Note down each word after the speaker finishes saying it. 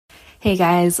Hey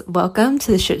guys, welcome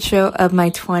to the shit show of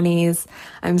my 20s.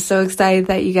 I'm so excited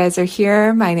that you guys are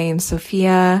here. My name's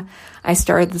Sophia. I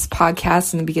started this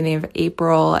podcast in the beginning of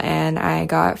April and I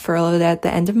got furloughed at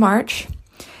the end of March.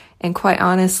 And quite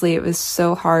honestly, it was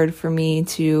so hard for me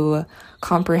to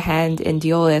comprehend and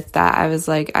deal with that. I was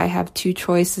like, I have two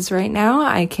choices right now.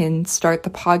 I can start the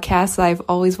podcast that I've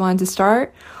always wanted to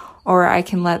start, or I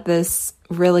can let this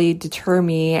really deter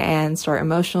me and start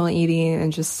emotional eating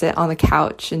and just sit on the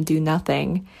couch and do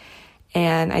nothing.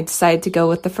 And I decided to go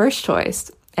with the first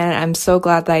choice. And I'm so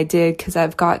glad that I did, because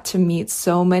I've got to meet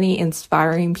so many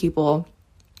inspiring people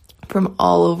from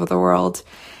all over the world.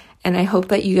 And I hope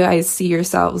that you guys see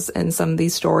yourselves in some of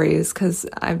these stories, because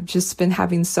I've just been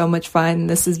having so much fun.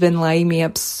 This has been lighting me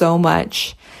up so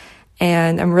much.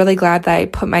 And I'm really glad that I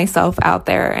put myself out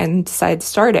there and decided to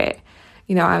start it.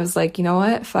 You know, I was like, you know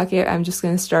what? Fuck it. I'm just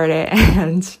going to start it.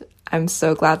 And I'm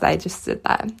so glad that I just did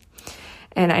that.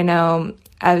 And I know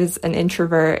as an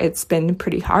introvert, it's been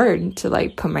pretty hard to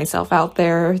like put myself out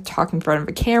there, talk in front of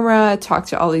a camera, talk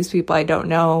to all these people I don't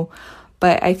know.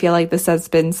 But I feel like this has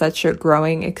been such a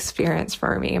growing experience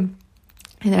for me.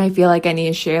 And I feel like I need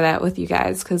to share that with you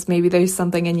guys, because maybe there's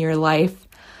something in your life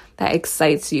that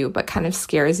excites you but kind of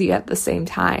scares you at the same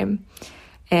time.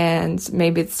 And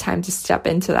maybe it's time to step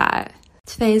into that.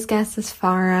 Today's guest is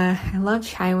Farrah. I love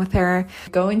chatting with her,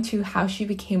 go into how she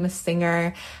became a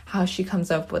singer, how she comes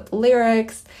up with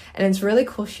lyrics, and it's really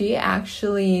cool. She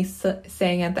actually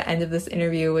sang at the end of this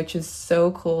interview, which is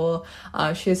so cool.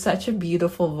 She has such a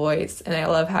beautiful voice, and I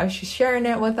love how she's sharing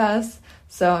it with us.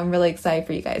 So I'm really excited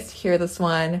for you guys to hear this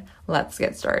one. Let's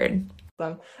get started.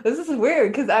 This is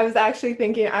weird, because I was actually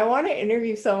thinking I want to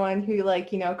interview someone who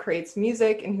creates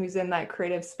music and who's in that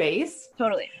creative space.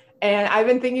 Totally. And I've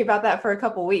been thinking about that for a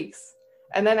couple weeks.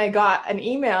 And then I got an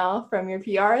email from your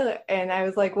PR and I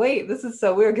was like, wait, this is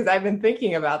so weird, because I've been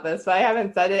thinking about this, but I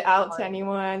haven't said it out to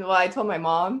anyone. Well, I told my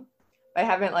mom, but I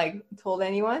haven't told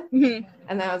anyone. Mm-hmm.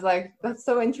 And then I was like, that's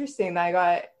so interesting that I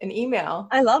got an email.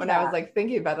 I love when that. I was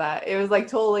thinking about that. It was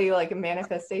totally a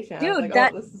manifestation. Dude, I was like,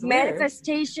 that this is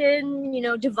manifestation,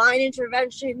 divine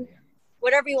intervention,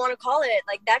 whatever you want to call it,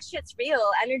 that shit's real.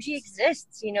 Energy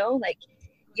exists,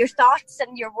 your thoughts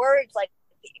and your words,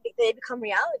 they become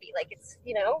reality. It's,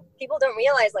 people don't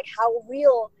realize how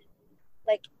real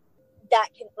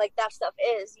that stuff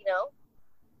is,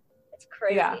 it's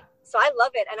crazy. Yeah. So I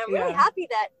love it, and I'm really happy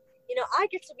that I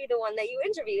get to be the one that you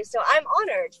interview, so I'm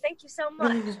honored. Thank you so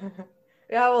much.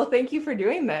 Yeah, well, thank you for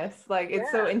doing this.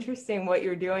 It's so interesting what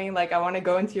you're doing. I want to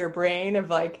go into your brain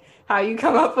of how you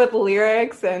come up with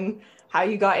lyrics and how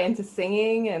you got into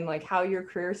singing and how your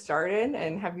career started.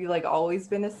 And have you always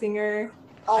been a singer?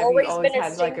 Always been a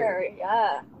singer.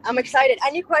 Yeah. I'm excited.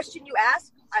 Any question you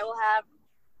ask, I will have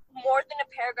more than a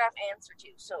paragraph answer to.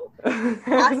 So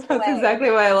that's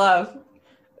exactly what I love.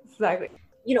 Exactly.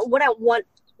 What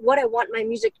I want my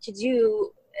music to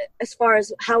do, as far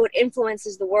as how it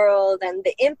influences the world and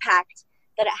the impact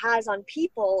that it has on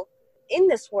people in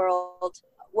this world,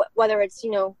 whether it's,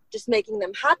 just making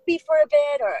them happy for a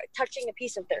bit or touching a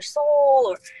piece of their soul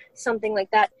or something like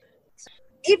that.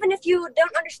 Even if you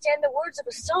don't understand the words of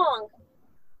a song,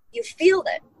 you feel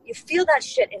it. You feel that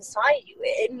shit inside you.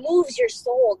 It moves your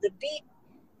soul. The beat,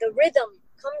 the rhythm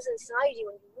comes inside you,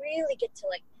 and you really get to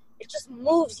it just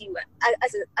moves you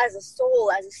as a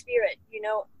soul, as a spirit,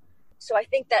 So I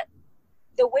think that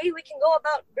the way we can go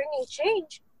about bringing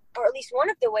change, or at least one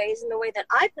of the ways, and the way that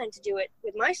I plan to do it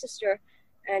with my sister,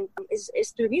 and is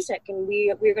through music. And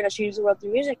we're going to change the world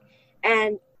through music.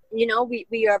 And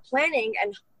we are planning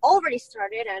and already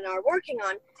started and are working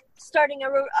on starting a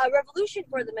revolution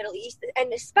for the Middle East,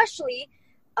 and especially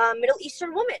Middle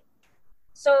Eastern women.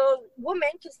 So women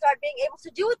can start being able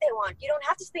to do what they want. You don't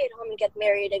have to stay at home and get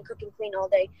married and cook and clean all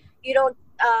day. You don't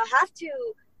have to,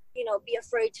 be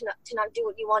afraid to not do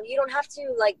what you want. You don't have to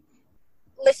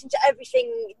listen to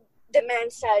everything the man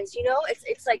says.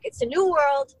 It's a new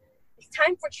world. It's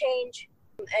time for change,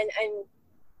 and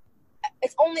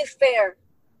it's only fair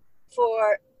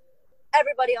for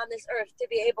everybody on this earth to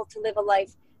be able to live a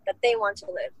life that they want to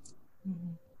live.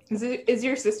 Is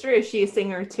your sister, is she a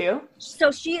singer too? So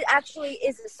she actually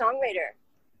is a songwriter.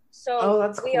 So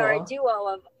that's we cool. are a duo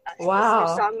of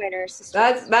songwriters.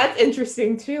 That's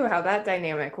interesting too, how that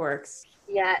dynamic works.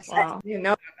 Yes. Wow. You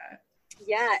know that.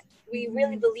 Yeah, we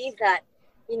really believe that,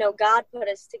 God put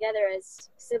us together as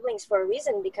siblings for a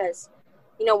reason, because,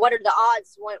 what are the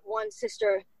odds when one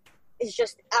sister is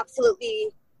just absolutely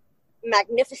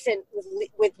magnificent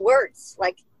with words,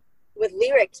 with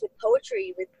lyrics, with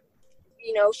poetry, with,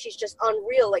 she's just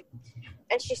unreal,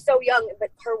 and she's so young, but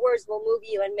her words will move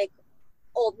you and make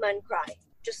old men cry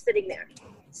just sitting there.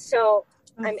 So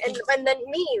and then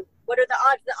me, what are the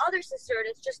odds? The other sister, and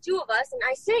it's just two of us, and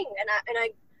I sing, and I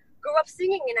grew up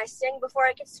singing, and I sang before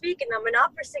I could speak, and I'm an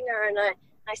opera singer, and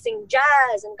I sing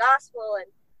jazz and gospel, and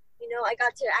I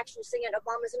got to actually sing at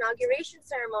Obama's inauguration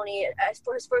ceremony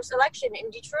for his first election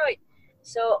in Detroit.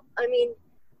 So I mean,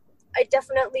 I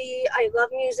love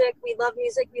music. We love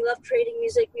music. We love creating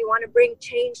music. We want to bring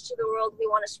change to the world. We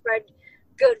want to spread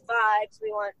good vibes.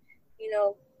 We want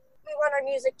our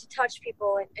music to touch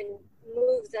people and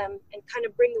move them and kind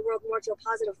of bring the world more to a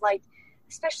positive light,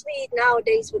 especially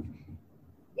nowadays with,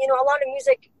 a lot of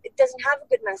music, it doesn't have a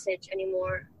good message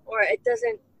anymore, or it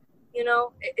doesn't,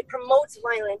 it promotes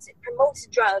violence, it promotes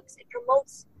drugs, it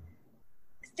promotes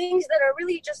things that are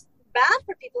really just bad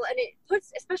for people, and it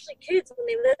puts, especially kids, when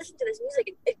they listen to this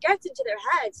music, it gets into their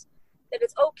heads that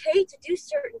it's okay to do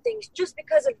certain things just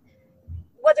because of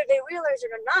whether they realize it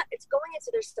or not. It's going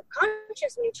into their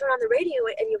subconscious when you turn on the radio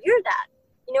and you hear that.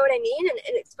 You know what I mean?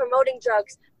 And it's promoting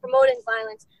drugs, promoting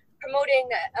violence, promoting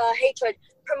hatred,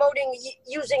 promoting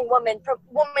using women.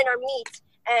 Women are meat,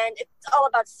 and it's all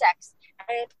about sex,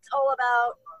 and it's all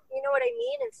about, you know what I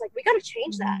mean? It's like, we got to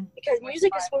change that, because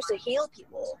music is supposed to heal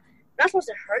people, not supposed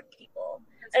to hurt people.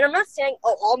 And I'm not saying,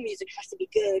 all music has to be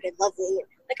good and lovely.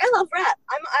 Like, I love rap.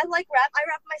 I like rap. I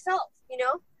rap myself.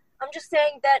 I'm just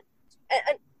saying that,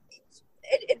 and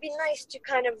it'd be nice to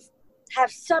kind of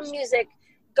have some music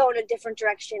go in a different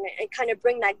direction and kind of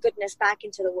bring that goodness back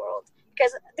into the world,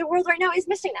 because the world right now is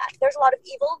missing that. There's a lot of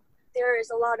evil. There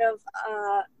is a lot of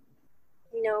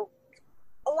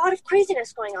a lot of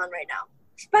craziness going on right now,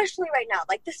 especially right now.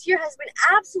 Like, this year has been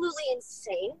absolutely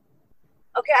insane.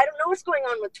 Okay, I don't know what's going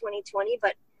on with 2020,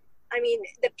 but I mean,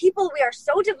 the people, we are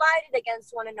so divided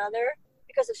against one another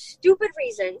because of stupid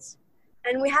reasons,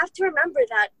 and we have to remember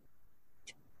that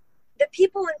the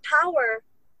people in power,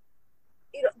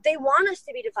 they want us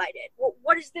to be divided.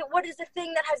 What is the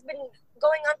thing that has been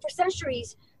going on for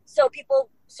centuries? So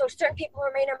certain people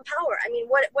remain in power. I mean,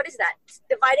 what is that?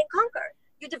 Divide and conquer.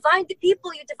 You divide the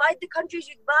people, you divide the countries,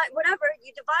 you divide whatever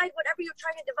you're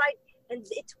trying to divide, and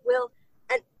it will,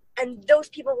 and those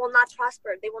people will not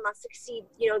prosper. They will not succeed.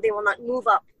 They will not move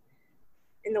up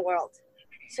in the world.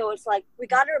 So it's like, we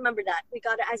got to remember that. We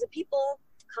got to, as a people,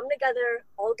 come together,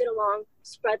 all get along,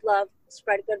 spread love,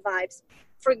 spread good vibes,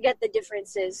 forget the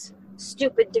differences,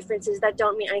 stupid differences that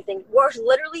don't mean anything. We're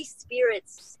literally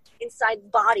spirits inside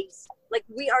bodies. Like,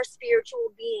 we are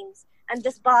spiritual beings, and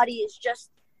this body is just,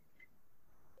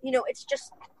 it's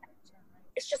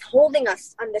just holding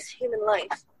us on this human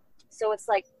life. So it's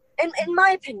like, in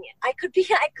my opinion, I could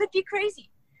be crazy,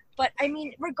 but I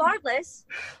mean, regardless,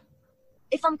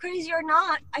 if I'm crazy or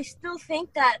not, I still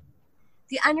think that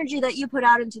the energy that you put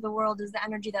out into the world is the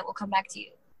energy that will come back to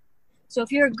you. So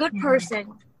if you're a good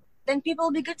person, then people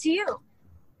will be good to you.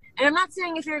 And I'm not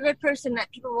saying if you're a good person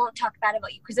that people won't talk bad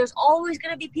about you, because there's always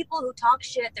going to be people who talk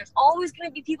shit. There's always going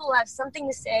to be people who have something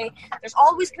to say. There's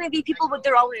always going to be people with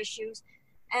their own issues.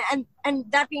 And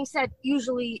that being said,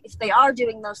 usually if they are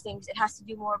doing those things, it has to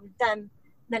do more with them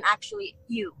than actually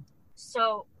you.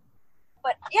 So,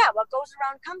 but yeah, what goes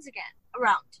around comes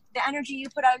around. The energy you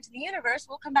put out into the universe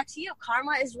will come back to you.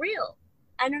 Karma is real.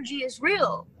 Energy is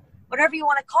real. Whatever you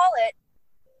want to call it,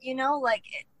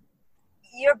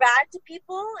 you're bad to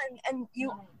people, and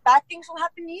bad things will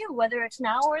happen to you, whether it's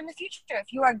now or in the future.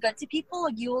 If you are good to people,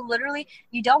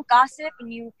 you don't gossip,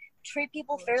 and you treat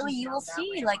people fairly, you will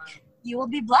see, like, you will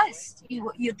be blessed.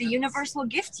 The universe will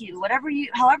gift you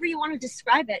however you want to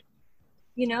describe it.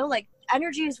 Like,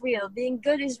 energy is real. Being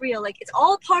good is real. Like, it's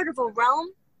all part of a realm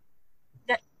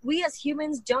that we as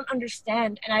humans don't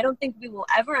understand, and I don't think we will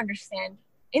ever understand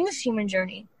in this human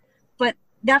journey. But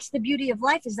that's the beauty of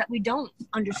life, is that we don't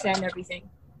understand everything,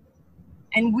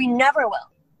 and we never will.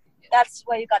 That's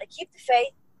why you got to keep the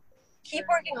faith, keep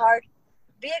working hard,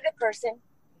 be a good person,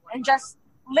 and just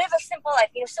live a simple life.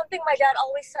 Something my dad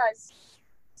always says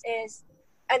is,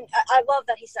 and I love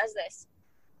that he says this,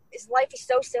 is life is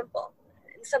so simple.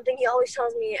 And something he always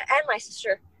tells me and my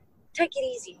sister, take it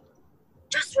easy,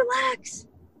 just relax,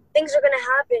 things are gonna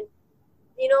happen.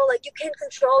 Like, you can't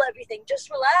control everything.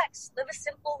 Just relax, live a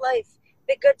simple life,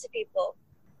 be good to people,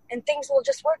 and things will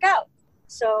just work out.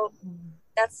 So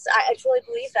I truly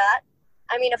believe that.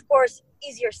 I mean, of course,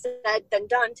 easier said than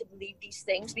done to believe these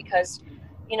things, because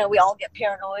we all get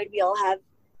paranoid. We all have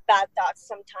bad thoughts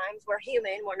sometimes. We're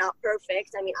human. We're not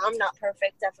perfect. I mean, I'm not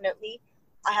perfect, definitely.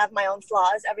 I have my own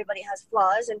flaws. Everybody has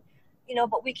flaws. And,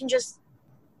 but we can just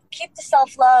keep the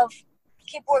self-love,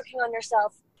 keep working on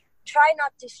yourself. Try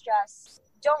not to stress.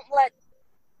 Don't let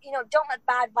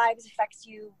bad vibes affect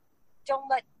you. Don't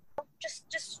let,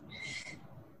 just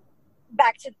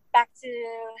back to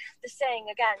the saying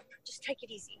again, just take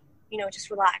it easy, just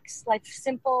relax. Life's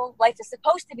simple. Life is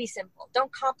supposed to be simple.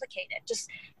 Don't complicate it. Just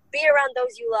be around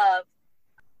those you love,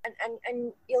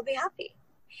 and you'll be happy.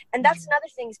 And that's another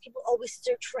thing, is people always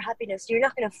search for happiness. You're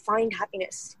not going to find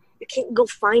happiness. You can't go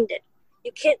find it.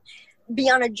 You can't be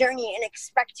on a journey and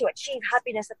expect to achieve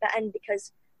happiness at the end,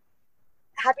 because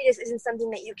happiness isn't something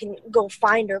that you can go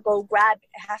find or go grab.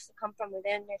 It has to come from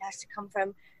within. It has to come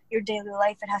from your daily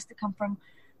life. It has to come from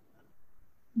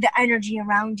the energy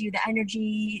around you, the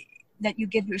energy that you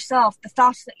give yourself, the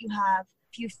thoughts that you have.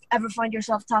 If you ever find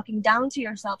yourself talking down to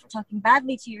yourself or talking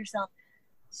badly to yourself,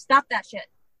 stop that shit.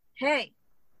 Hey,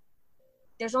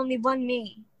 there's only one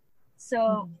me.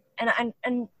 So,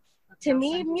 and to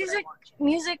me, music,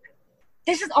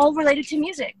 this is all related to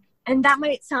music. And that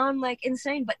might sound like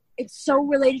insane, but it's so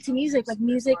related to music. Like,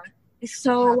 music is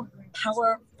so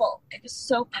powerful. It is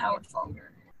so powerful.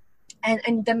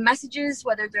 And the messages,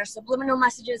 whether they're subliminal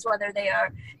messages, whether they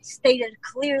are stated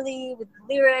clearly with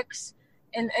lyrics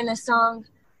in a song,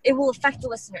 it will affect the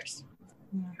listeners.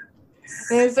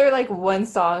 And is there like one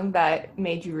song that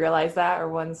made you realize that, or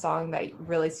one song that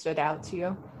really stood out to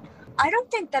you? I don't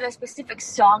think that a specific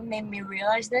song made me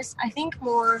realize this. I think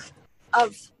more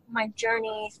of my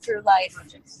journey through life,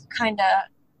 kind of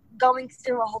going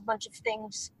through a whole bunch of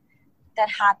things that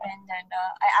happened, and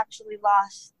I actually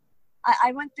lost.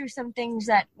 I went through some things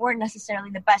that weren't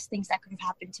necessarily the best things that could have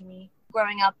happened to me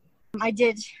growing up.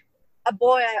 A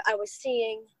boy I was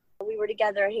seeing, we were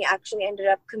together, and he actually ended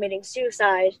up committing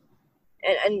suicide.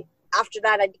 And after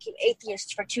that, I became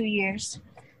atheist for 2 years,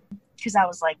 because I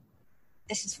was like,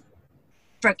 this is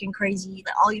freaking crazy.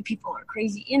 All you people are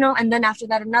crazy, And then after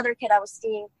that, another kid I was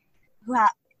seeing,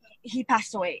 he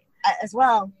passed away as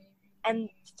well. And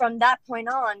from that point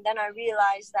on, then I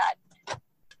realized that,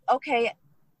 okay,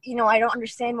 I don't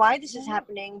understand why this is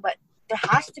happening, but there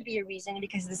has to be a reason,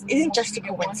 because this isn't just a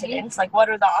coincidence. Like, what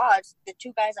are the odds? The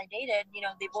two guys I dated,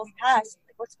 they both passed.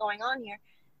 Like, what's going on here?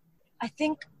 I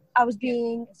think I was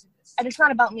being, and it's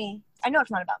not about me. I know it's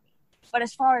not about me. But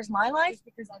as far as my life,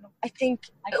 I think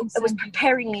it was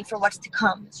preparing me for what's to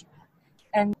come.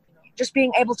 And just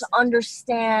being able to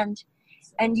understand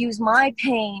and use my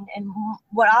pain and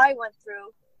what I went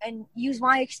through, and use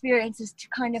my experiences to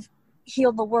kind of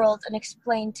heal the world and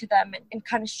explain to them and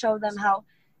kind of show them how,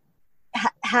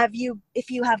 if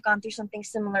you have gone through something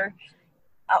similar,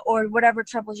 or whatever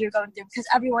troubles you're going through, because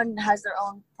everyone has their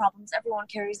own problems. Everyone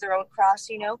carries their own cross,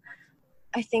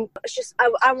 I think it's just,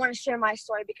 I want to share my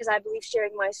story, because I believe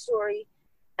sharing my story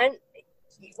and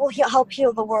will help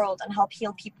heal the world and help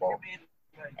heal people,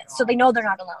 so they know they're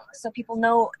not alone. So people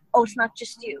know, oh, it's not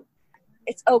just you.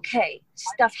 It's okay.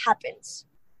 Stuff happens.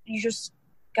 You just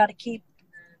got to keep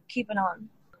it on.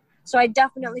 So I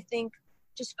definitely think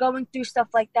just going through stuff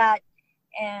like that,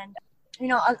 and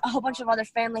a whole bunch of other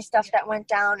family stuff that went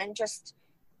down, and just,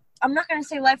 I'm not going to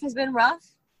say life has been rough.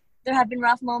 There have been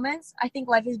rough moments. I think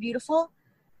life is beautiful,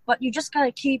 but you just got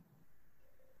to keep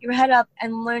your head up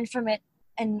and learn from it,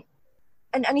 and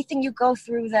anything you go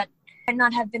through that might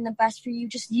not have been the best for you,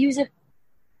 just use it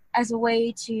as a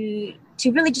way to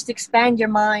really just expand your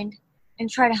mind and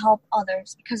try to help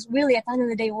others, because really at the end of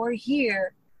the day, we're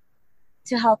here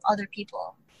to help other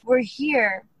people. We're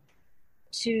here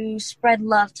to spread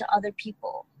love to other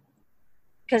people,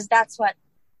 because that's what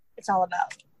it's all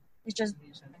about. It's just,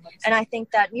 and I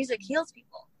think that music heals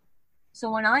people. So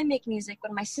when I make music,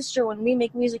 when we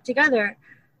make music together,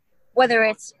 whether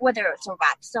it's a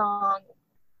rap song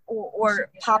or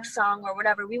pop song or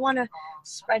whatever, we want to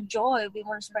spread joy. We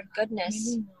want to spread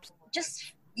goodness.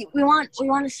 We want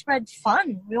to spread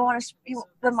fun. We want to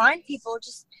remind people,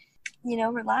 just,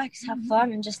 relax, have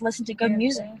fun, and just listen to good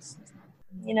music.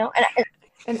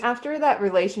 And after that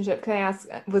relationship, can I ask,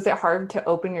 was it hard to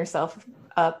open yourself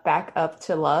back up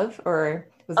to love, or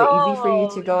was it easy for you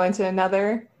to go into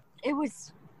another? It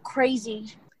was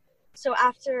crazy. So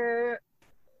after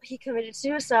he committed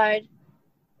suicide,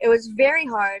 it was very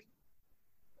hard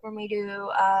for me to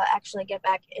actually get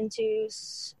back into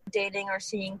dating or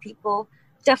seeing people.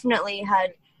 Definitely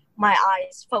had my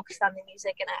eyes focused on the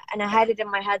music, and I had it in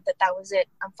my head that was it.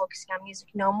 I'm focusing on music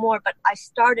no more. But I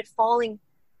started falling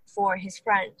for his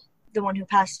friend, the one who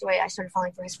passed away. I started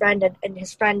falling for his friend, and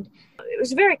his friend, it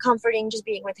was very comforting just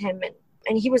being with him,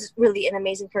 and he was really an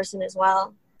amazing person as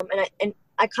well. And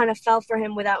I kind of fell for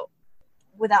him without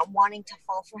wanting to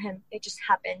fall for him. It just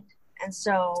happened. And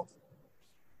so,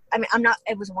 I mean,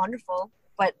 it was wonderful,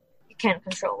 but you can't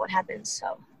control what happens.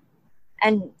 So,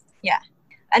 and yeah.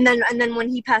 And then when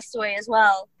he passed away as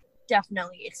well,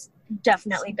 it's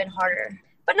definitely been harder.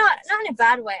 but not in a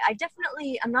bad way.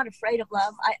 I'm not afraid of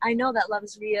love. I know that love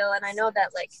is real, and I know that,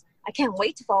 like, I can't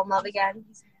wait to fall in love again,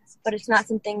 but it's not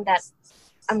something that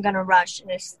I'm going to rush, and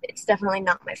it's definitely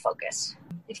not my focus,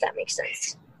 if that makes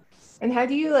sense. And how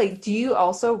do you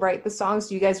also write the songs?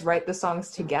 Do you guys write the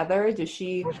songs together? Does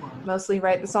she mostly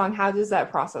write the song? How does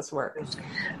that process work?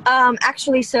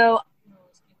 Actually, so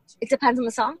it depends on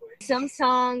the song. Some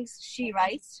songs she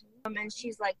writes, and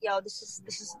she's like, yo, this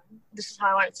is how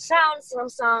I want it to sound. Some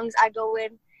songs I go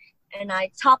in and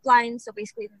I top line. So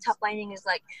basically the top lining is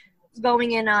like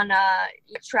going in on a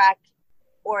track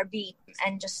or a beat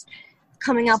and just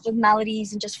coming up with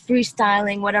melodies and just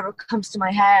freestyling whatever comes to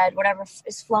my head, whatever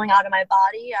is flowing out of my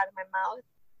body, out of my mouth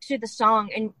to the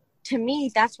song. And to me,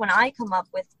 that's when I come up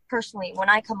with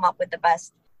the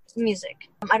best music.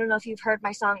 I don't know if you've heard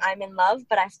my song I'm in Love,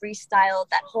 but I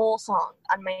freestyled that whole song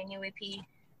on my new EP,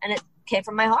 and it came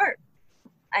from my heart.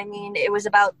 I mean, it was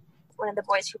about one of the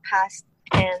boys who passed,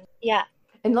 and yeah.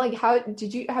 And like,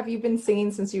 have you been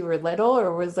singing since you were little,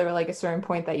 or was there like a certain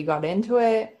point that you got into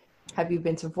it? Have you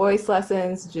been to voice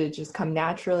lessons? Did it just come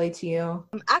naturally to you?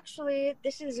 Actually,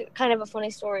 this is kind of a funny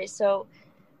story. So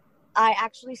I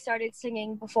actually started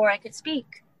singing before I could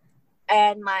speak,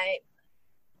 and my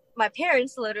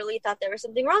parents literally thought there was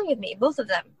something wrong with me, both of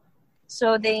them.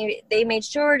 So they made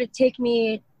sure to take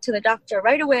me to the doctor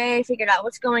right away, figured out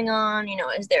what's going on. You know,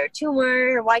 is there a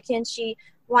tumor? Why isn't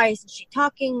she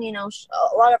talking? You know,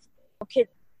 a lot of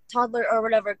toddler or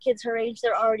whatever, kids her age,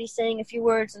 they're already saying a few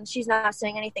words and she's not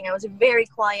saying anything. I was very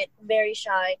quiet, very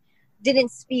shy, didn't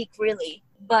speak really,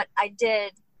 but I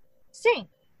did sing.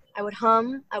 I would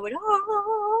hum,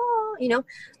 you know.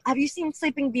 Have you seen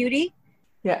Sleeping Beauty?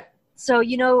 Yeah. So,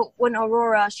 you know, when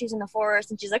Aurora, she's in the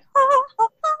forest and she's like,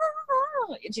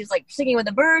 and she's like singing with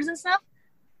the birds and stuff.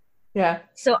 Yeah.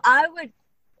 So I would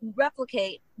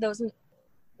replicate those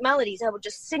melodies. I would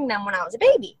just sing them when I was a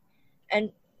baby.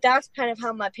 And that's kind of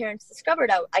how my parents discovered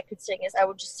I could sing, is I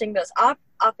would just sing those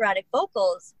operatic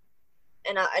vocals.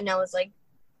 And I was like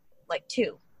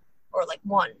 2 or like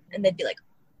 1. And they'd be like,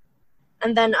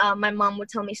 and then my mom would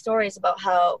tell me stories about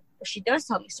how, she does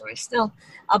tell me stories still,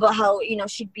 about how, you know,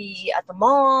 she'd be at the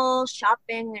mall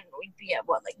shopping and we'd be at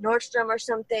like Nordstrom or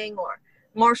something, or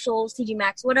Marshall's, TJ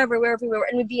Maxx, whatever, wherever we were.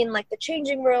 And we'd be in like the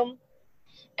changing room,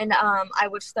 and I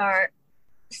would start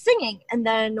singing. And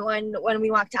then when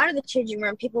we walked out of the changing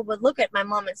room, people would look at my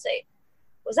mom and say,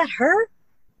 was that her?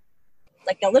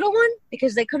 Like the little one?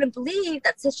 Because they couldn't believe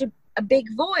that such a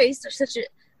big voice, or such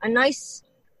a nice,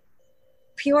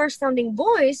 pure sounding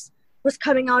voice was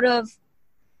coming out of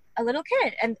a little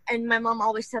kid. And my mom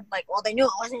always said, like, well, they knew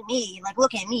it wasn't me. Like,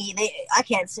 look at me. I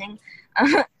can't sing.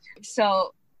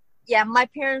 So, yeah, my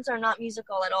parents are not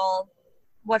musical at all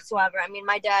whatsoever. I mean,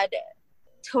 my dad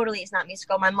totally is not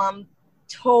musical. My mom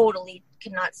totally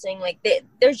cannot sing. Like,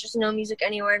 there's just no music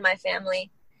anywhere in my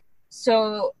family.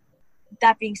 So,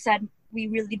 that being said, we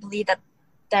really believe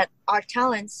that our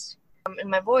talents, and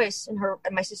my voice and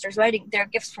my sister's writing, they're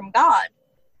gifts from God.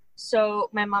 So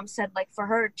my mom said, like, for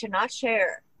her to not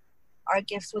share our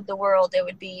gifts with the world, it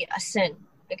would be a sin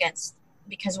against,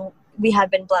 because we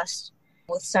have been blessed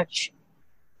with such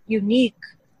unique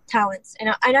talents.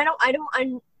 And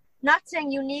I'm not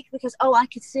saying unique because, oh, I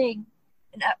could sing.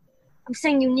 And I'm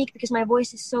saying unique because my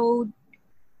voice is so,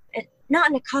 not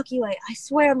in a cocky way. I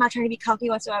swear I'm not trying to be cocky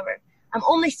whatsoever. I'm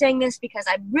only saying this because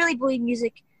I really believe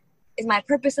music is my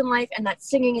purpose in life, and that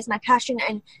singing is my passion,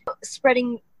 and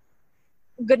spreading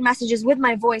good messages with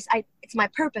my voice, it's my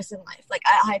purpose in life. Like,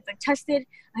 I've been tested,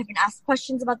 I've been asked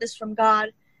questions about this from God.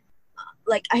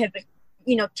 Like, I have been,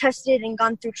 you know, tested and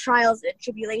gone through trials and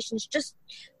tribulations just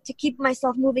to keep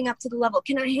myself moving up to the level.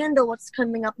 Can I handle what's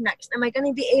coming up next? Am I going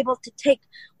to be able to take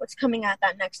what's coming at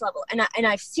that next level? And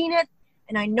I've seen it,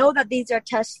 and I know that these are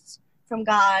tests from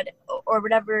God, or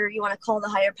whatever you want to call the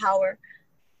higher power,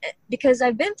 because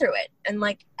I've been through it. And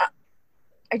like,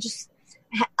 I just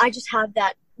have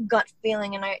that gut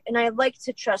feeling, and I like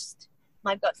to trust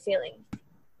my gut feeling.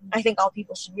 I think all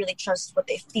people should really trust what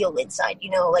they feel inside,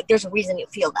 you know, like there's a reason you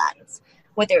feel that,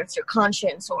 whether it's your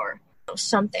conscience or, you know,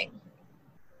 something.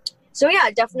 So yeah,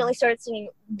 I definitely started singing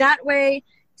that way.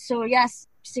 So yes,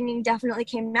 singing definitely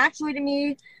came naturally to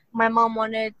me. My mom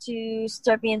wanted to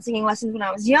start me in singing lessons when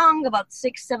I was young, about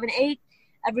 6, 7, 8.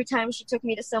 Every time she took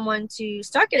me to someone to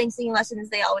start getting singing lessons,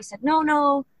 they always said,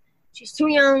 no, she's too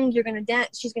young.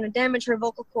 She's gonna damage her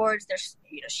vocal cords.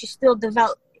 She's still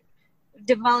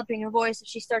developing her voice. If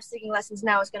she starts taking lessons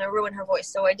now, it's gonna ruin her voice.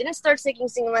 So I didn't start taking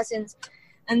singing lessons.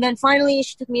 And then finally,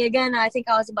 she took me again. I think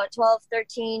I was about 12,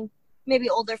 13, maybe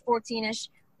older, 14-ish,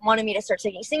 wanted me to start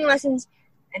taking singing lessons.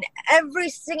 And every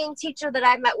singing teacher that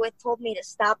I met with told me to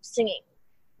stop singing.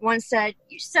 One said,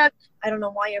 "You suck. I don't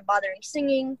know why you're bothering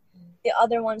singing." The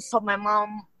other one told my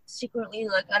mom secretly,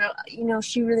 like, I don't,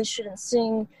 she really shouldn't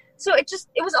sing. So it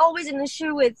was always an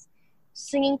issue with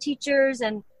singing teachers,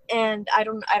 and I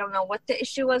don't know what the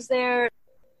issue was there,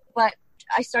 but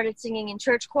I started singing in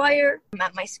church choir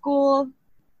at my school,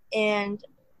 and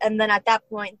then at that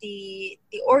point, the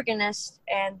organist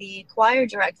and the choir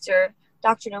director,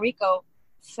 Dr. Noriko,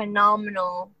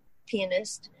 phenomenal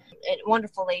pianist, and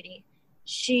wonderful lady.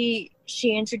 She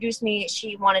introduced me.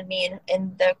 She wanted me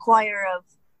in the choir of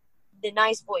the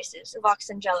Nice Voices, Vox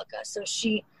Angelica. So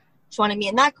she wanted me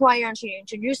in that choir, and she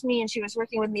introduced me, and she was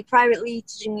working with me privately,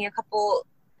 teaching me a couple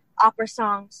opera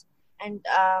songs, and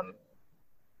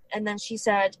then she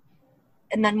said,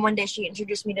 and then one day she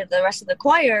introduced me to the rest of the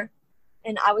choir,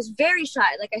 and I was very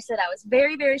shy. Like I said, I was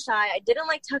very, very shy. I didn't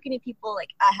like talking to people. Like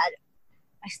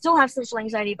I still have social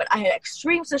anxiety, but I had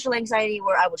extreme social anxiety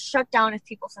where I would shut down if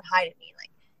people said hi to me, like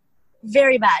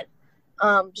very bad,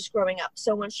 just growing up.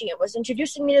 So when she was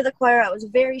introducing me to the choir, I was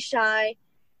very shy.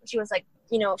 She was like,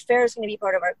 Farrah's going to be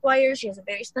part of our choir. She has a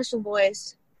very special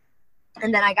voice.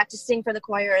 And then I got to sing for the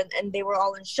choir, and they were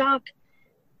all in shock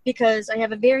because I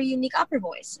have a very unique opera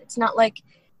voice. It's not like,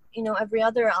 every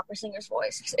other opera singer's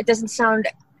voice. It doesn't sound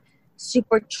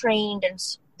super trained, and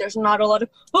there's not a lot of,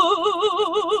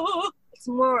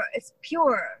 it's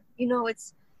pure,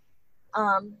 it's,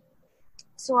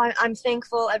 so I'm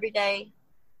thankful every day,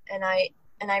 and I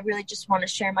really just want to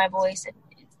share my voice and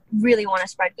really want to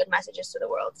spread good messages to the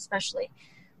world, especially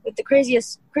with the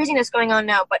craziness going on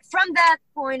now. But from that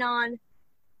point on,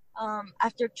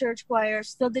 after church choir,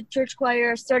 still did church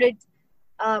choir, started,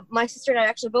 my sister and I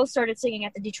actually both started singing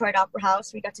at the Detroit Opera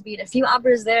House. We got to be in a few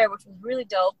operas there, which was really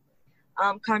dope.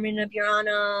 Carmina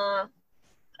Burana,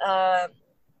 I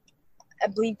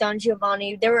believe Don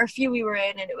Giovanni. There were a few we were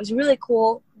in, and it was really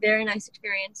cool. Very nice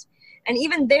experience. And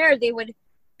even there, they would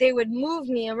move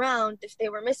me around if they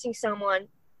were missing someone.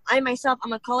 I myself,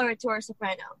 I'm a coloratura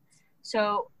soprano.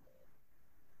 So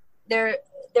there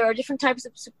are different types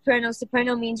of soprano.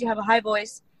 Soprano means you have a high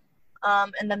voice.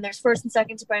 And then there's first and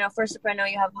second soprano. First soprano,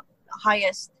 you have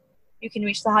highest. You can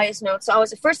reach the highest note. So I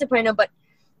was a first soprano, but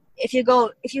if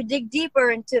you dig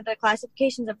deeper into the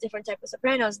classifications of different types of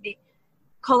sopranos, the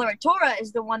coloratura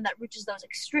is the one that reaches those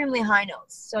extremely high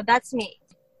notes. So that's me.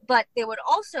 But they would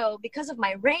also, because of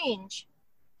my range,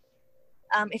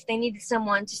 if they needed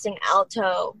someone to sing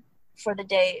alto for the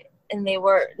day and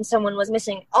someone was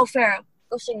missing, "Oh, Farrah,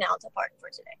 go sing the alto part for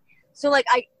today." So like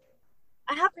I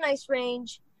have a nice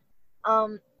range,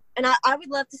 and I would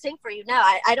love to sing for you now.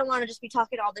 I don't want to just be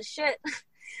talking all this shit.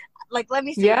 Like, let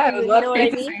me sing for you, you know what I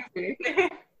mean?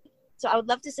 So I would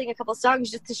love to sing a couple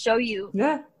songs just to show you,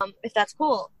 if that's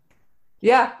cool.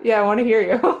 Yeah, I want to hear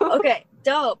you. Okay,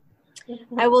 dope.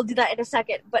 I will do that in a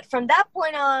second. But from that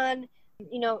point on,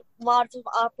 lots of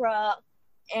opera,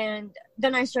 and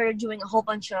then I started doing a whole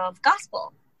bunch of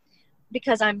gospel not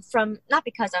because I'm from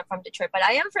Detroit, but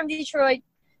I am from Detroit,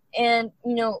 and,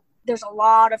 there's a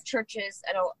lot of churches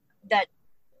that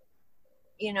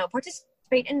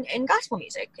participate in gospel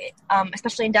music,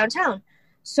 especially in downtown.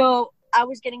 So I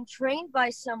was getting trained by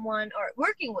someone, or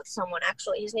working with someone,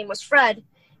 actually. His name was Fred,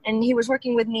 and he was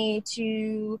working with me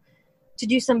to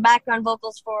do some background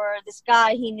vocals for this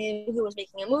guy he knew who was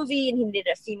making a movie, and he needed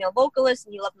a female vocalist,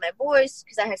 and he loved my voice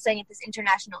because I had sang at this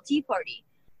international tea party.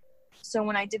 So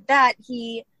when I did that,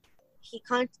 he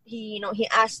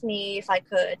asked me if I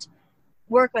could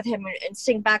work with him and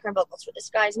sing background vocals for this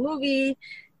guy's movie.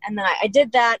 And then I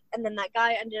did that, and then that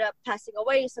guy ended up passing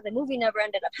away, so the movie never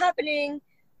ended up happening.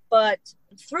 But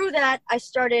through that, I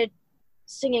started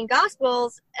singing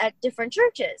gospels at different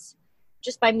churches,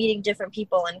 just by meeting different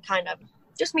people and kind of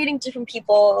just meeting different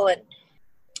people. And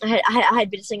I had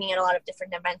been singing at a lot of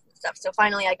different events and stuff. So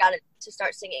finally, I got to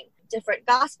start singing different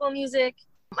gospel music.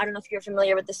 I don't know if you're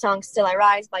familiar with the song "Still I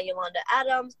Rise" by Yolanda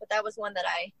Adams, but that was one that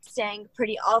I sang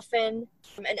pretty often.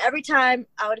 And every time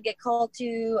I would get called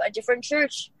to a different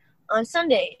church on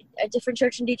Sunday, a different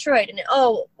church in Detroit. And,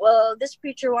 this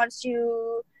preacher wants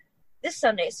you this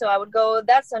Sunday. So I would go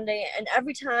that Sunday, and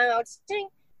every time I would sing,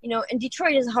 and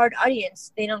Detroit is a hard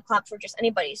audience. They don't clap for just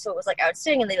anybody. So it was like I would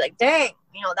sing, and they'd like, "Dang,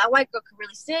 that white girl could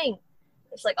really sing."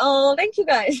 It's like, "Oh, thank you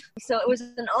guys." So it was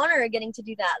an honor getting to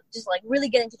do that, just like really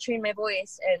getting to train my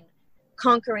voice and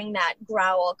conquering that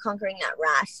growl, conquering that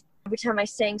rasp. Every time I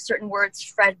sang certain words,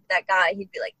 Fred, that guy, he'd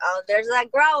be like, "Oh, there's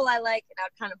that growl I like." And I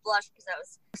would kind of blush because I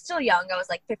was still young. I was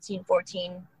like 15,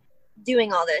 14,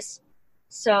 doing all this.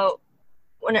 So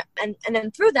and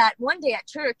then through that, one day at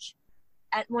church,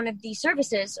 at one of the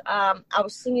services, I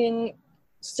was singing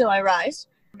 "Still I Rise,"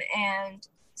 and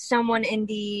someone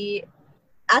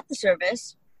at the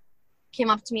service came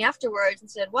up to me afterwards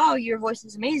and said, wow, your voice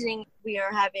is amazing. We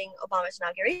are having Obama's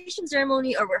inauguration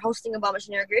ceremony, or we're hosting Obama's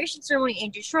inauguration ceremony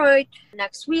in Detroit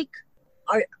next week.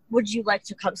 Would you like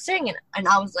to come sing? And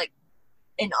I was like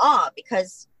in awe,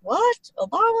 because what?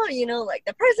 Obama, you know, like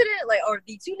the president, like, or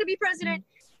the soon to be president.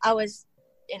 I was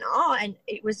in awe, and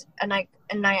it was, and I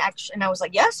was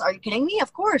like, yes, are you kidding me?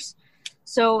 Of course.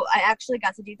 So I actually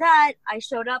got to do that. I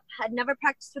showed up, had never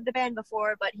practiced with the band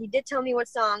before, but he did tell me what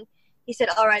song. He said,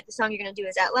 all right, the song you're going to do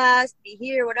is At Last, Be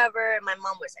Here, whatever. And my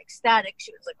mom was ecstatic.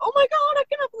 She was like, oh my God, I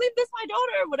cannot believe this, my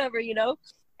daughter, whatever, you know.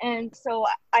 And so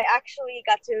I actually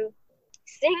got to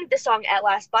sing the song At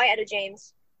Last by Etta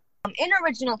James in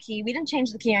original key. We didn't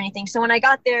change the key or anything. So when I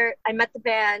got there, I met the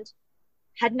band,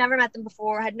 had never met them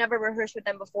before, had never rehearsed with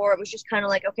them before. It was just kind of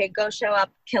like, okay, go show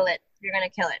up, kill it. You're going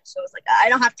to kill it. So it was like, I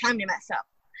don't have time to mess up.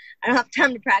 I don't have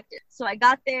time to practice. So I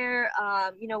got there,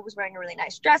 was wearing a really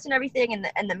nice dress and everything.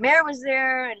 And the mayor was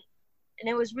there, and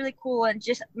it was really cool. And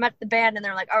just met the band, and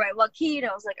they're like, all right, what key? And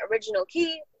I was like, original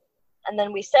key. And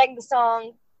then we sang the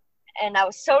song, and I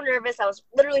was so nervous. I was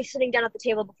literally sitting down at the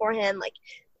table beforehand, like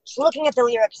just looking at the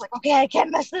lyrics, like, okay, I can't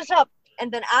mess this up.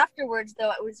 And then afterwards, though,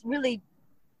 it was really,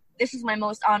 this is my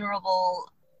most honorable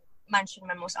mention,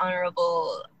 my most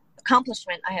honorable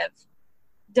accomplishment I have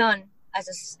done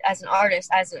as an artist,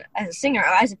 as a singer,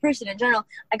 or as a person in general.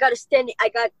 I got a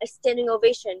standing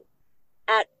ovation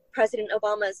at President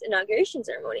Obama's inauguration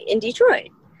ceremony in Detroit.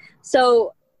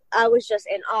 So I was just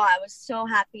in awe. I was so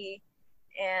happy.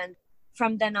 And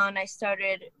from then on, I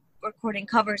started recording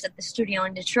covers at the studio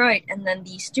in Detroit. And then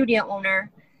the studio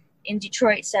owner in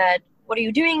Detroit said, what are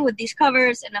you doing with these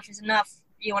covers? Enough is enough.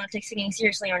 You want to take singing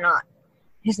seriously or not?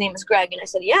 His name is Greg. And I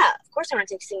said, yeah, of course I want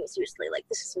to take singing seriously. Like,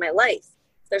 this is my life.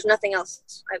 There's nothing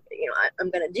else I'm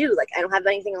going to do. Like, I don't have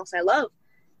anything else I love.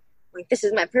 Like, this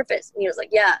is my purpose. And he was like,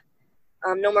 yeah,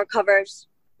 no more covers.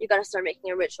 You got to start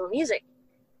making original music.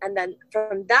 And then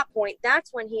from that point,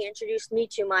 that's when he introduced me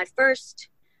to my first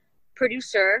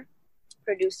producer,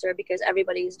 because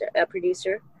everybody's a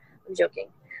producer. I'm joking.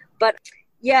 But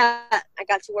yeah, I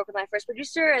got to work with my first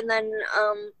producer, and then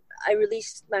I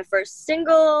released my first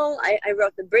single. I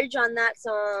wrote the bridge on that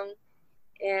song.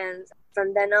 And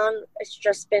from then on, it's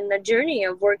just been a journey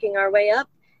of working our way up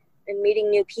and meeting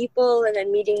new people, and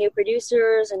then meeting new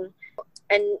producers,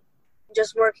 and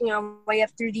just working our way up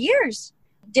through the years.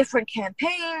 Different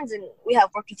campaigns, and we have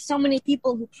worked with so many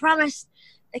people who promised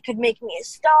they could make me a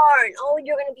star, and oh,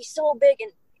 you're going to be so big,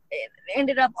 and it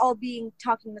ended up all being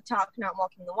talking the talk, not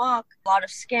walking the walk. A lot of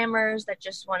scammers that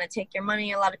just want to take your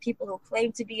money. A lot of people who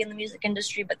claim to be in the music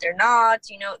industry, but they're not.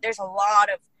 You know, there's a lot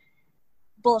of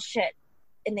bullshit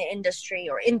in the industry,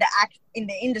 or in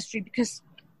the industry, because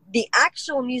the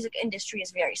actual music industry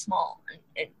is very small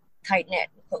and tight-knit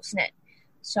and close-knit.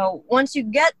 So once you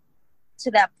get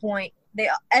to that point,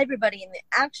 everybody in the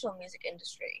actual music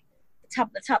industry,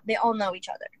 the top, they all know each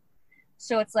other.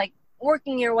 So it's like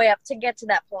working your way up to get to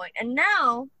that point. And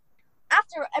now,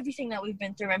 after everything that we've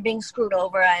been through, and being screwed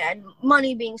over, and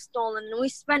money being stolen, and we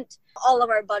spent all of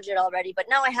our budget already, but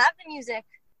now I have the music,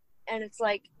 and it's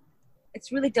like,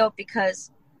 it's really dope,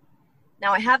 because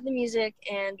now I have the music,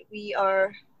 and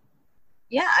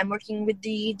I'm working with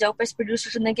the dopest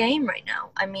producers in the game right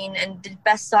now. I mean, and the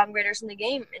best songwriters in the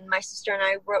game. And my sister and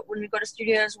I, when we go to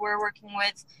studios, we're working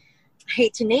with, I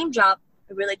hate to name drop,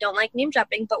 I really don't like name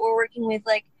dropping, but we're working with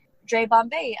like Dre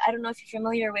Bombay. I don't know if you're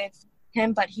familiar with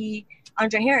him, but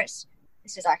Andre Harris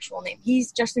is his actual name.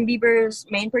 He's Justin Bieber's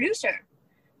main producer,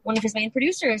 one of his main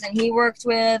producers. And he worked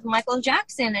with Michael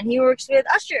Jackson, and he works with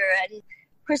Usher and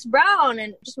Chris Brown,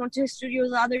 and just went to his studio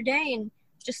the other day and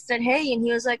just said, hey, and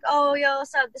he was like, oh, yo,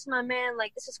 what's up? This is my man.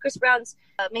 Like, this is Chris Brown's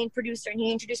main producer, and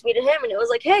he introduced me to him, and it was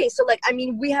like, hey. So, like, I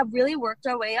mean, we have really worked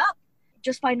our way up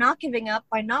just by not giving up,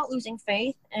 by not losing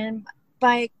faith, and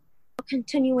by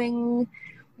continuing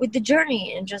with the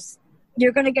journey. And just,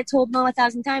 you're going to get told no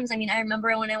 1,000 times. I mean, I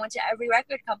remember when I went to every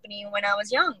record company when I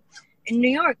was young in New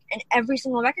York, and every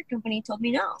single record company told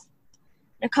me no.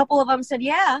 And a couple of them said,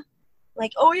 yeah,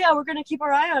 like, oh, yeah, we're going to keep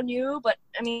our eye on you. But,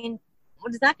 I mean,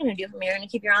 what is that going to do for me? You're going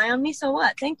to keep your eye on me? So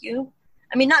what? Thank you.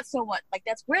 I mean, not so what. Like,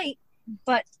 that's great.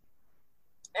 But,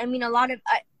 I mean, a lot of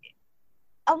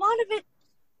it,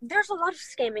 there's a lot of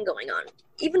scamming going on,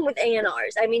 even with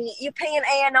A&Rs. I mean, you pay an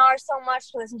A&R so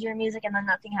much to listen to your music, and then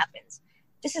nothing happens.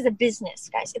 This is a business,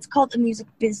 guys. It's called a music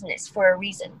business for a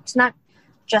reason. It's not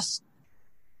just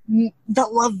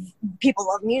people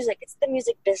love music. It's the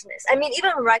music business. I mean,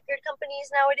 even record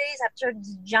companies nowadays have turned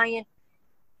into giant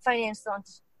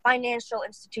financial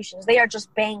institutions. They are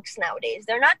just banks nowadays.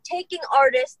 They're not taking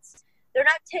artists. They're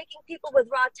not taking people with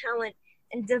raw talent.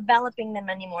 and developing them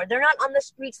anymore. They're not on the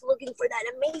streets looking for that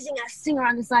amazing ass singer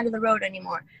on the side of the road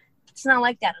anymore. It's not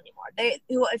like that anymore.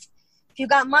 If you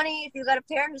got money, if you got a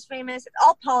parent who's famous, it's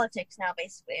all politics now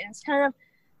basically, and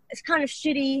it's kind of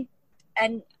shitty.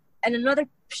 And another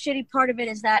shitty part of it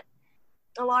is that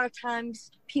a lot of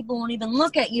times people won't even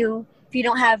look at you if you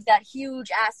don't have that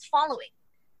huge ass following.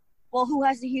 Well, who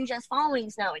has the huge ass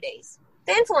followings nowadays?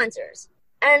 The influencers.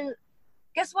 And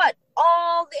guess what?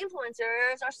 All the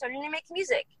influencers are starting to make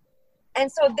music.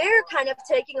 And so they're kind of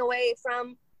taking away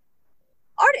from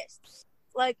artists.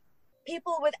 Like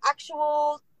people with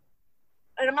actual,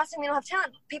 and I'm not saying they don't have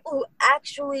talent, people who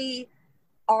actually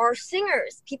are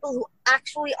singers, people who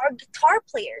actually are guitar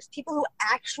players, people who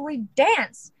actually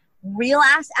dance, real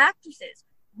ass actresses,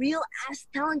 real ass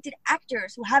talented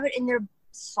actors who have it in their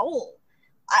soul.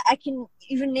 I can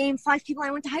even name 5 people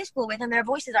I went to high school with, and their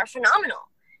voices are phenomenal.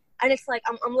 And it's like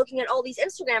I'm looking at all these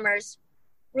Instagrammers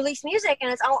release music, and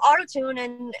it's all auto-tune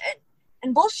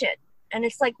and bullshit. And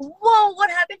it's like, whoa, what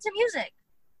happened to music?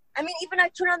 I mean, even I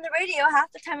turn on the radio,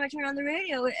 half the time I turn on the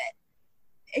radio,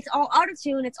 it's all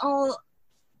auto-tune.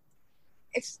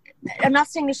 I'm not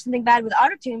saying there's something bad with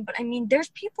auto-tune, but I mean, there's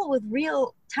people with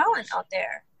real talent out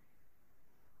there.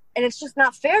 And it's just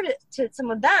not fair to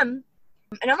some of them.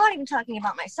 And I'm not even talking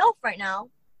about myself right now,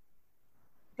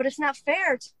 but it's not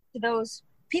fair to those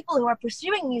people who are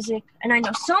pursuing music. And I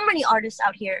know so many artists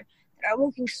out here that are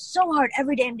working so hard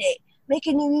every damn day,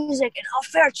 making new music, and oh,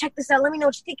 Farrah, check this out, let me know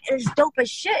what you think. It is dope as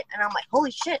shit. And I'm like,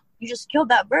 holy shit, you just killed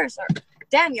that verse, or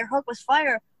damn, your hook was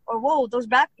fire, or whoa, those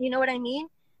back, you know what I mean?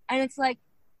 And it's like,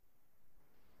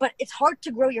 but it's hard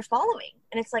to grow your following.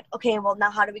 And it's like, okay, well, now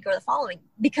how do we grow the following?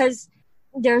 Because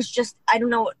there's just, I don't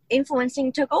know,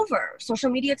 influencing took over, social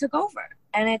media took over,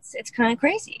 and it's kind of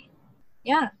crazy.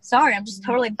 Yeah, sorry, I'm just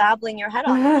totally babbling your head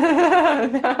off.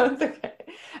 No, it's okay.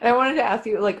 And I wanted to ask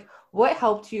you, like, what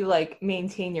helped you, like,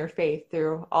 maintain your faith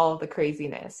through all of the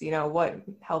craziness? You know, what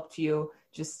helped you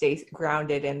just stay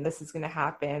grounded and this is going to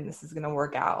happen, this is going to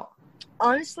work out?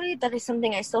 Honestly, that is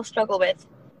something I still struggle with,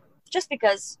 just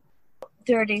because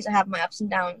there are days I have my ups and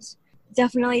downs.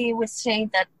 Definitely would say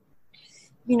that,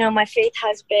 you know, my hope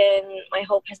has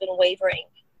been wavering.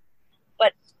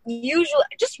 But usually,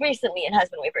 just recently, it has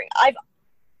been wavering.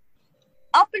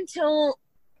 Up until,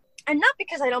 and not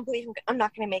because I don't believe I'm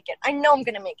not going to make it. I know I'm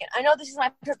going to make it. I know this is my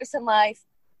purpose in life.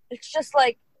 It's just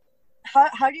like,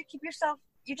 how do you keep yourself?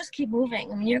 You just keep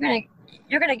moving. I mean,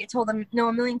 you're gonna get told no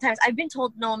a million times. I've been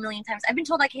told no a million times. I've been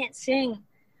told I can't sing.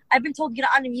 I've been told get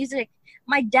out of music.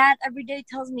 My dad every day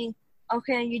tells me,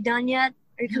 okay, are you done yet?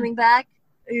 Are you coming back?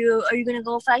 Are you gonna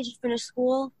go fast? You finish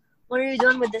school? What are you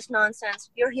doing with this nonsense?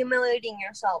 You're humiliating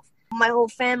yourself. My whole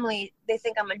family, they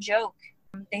think I'm a joke.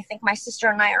 They think my sister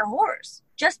and I are whores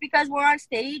just because we're on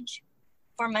stage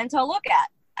for men to look at.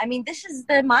 I mean, this is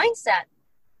the mindset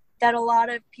that a lot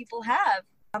of people have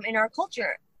in our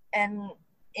culture and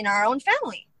in our own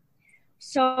family.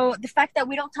 So the fact that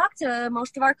we don't talk to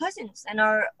most of our cousins, and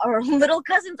our little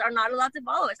cousins are not allowed to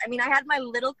follow us. I mean, I had my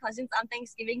little cousins on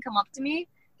Thanksgiving come up to me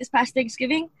this past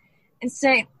Thanksgiving and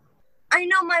say, I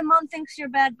know my mom thinks you're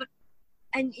bad,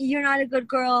 and you're not a good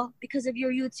girl because of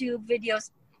your YouTube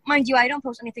videos. Mind you, I don't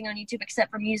post anything on YouTube except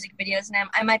for music videos, and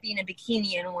I might be in a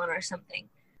bikini in one or something.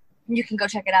 You can go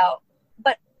check it out.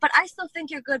 But I still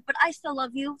think you're good, but I still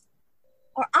love you.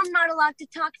 Or I'm not allowed to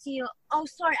talk to you. Oh,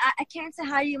 sorry, I can't say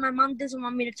hi to you. My mom doesn't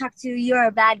want me to talk to you. You're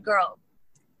a bad girl.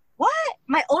 What?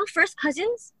 My own first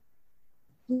cousins?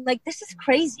 Like, this is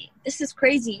crazy. This is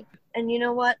crazy. And you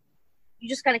know what? You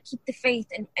just got to keep the faith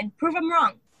and prove them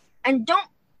wrong. And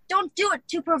don't do it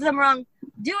to prove them wrong.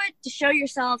 Do it to show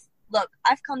yourself, look,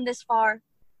 I've come this far.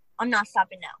 I'm not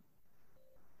stopping now.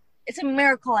 It's a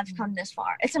miracle I've come this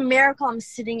far. It's a miracle I'm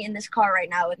sitting in this car right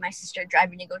now with my sister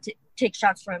driving to go take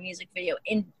shots for a music video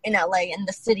in LA, in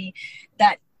the city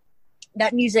that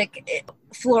music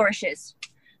flourishes.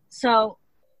 So,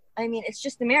 I mean, it's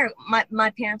just a miracle. My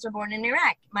parents were born in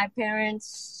Iraq. My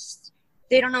parents,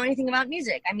 they don't know anything about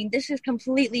music. I mean, this is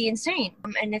completely insane.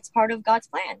 And it's part of God's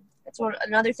plan. That's what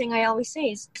another thing I always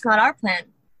say is it's not our plan.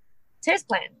 It's His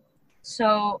plan.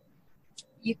 So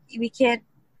we can't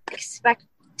expect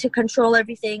to control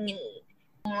everything and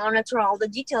monitor all the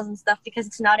details and stuff because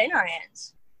it's not in our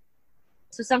hands.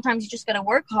 So sometimes you just gotta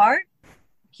work hard,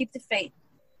 keep the faith,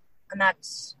 and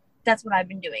that's what I've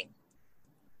been doing.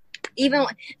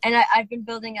 I've been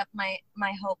building up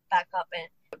my hope back up, and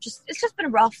it's just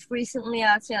been rough recently.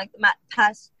 I'd say like the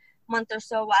past month or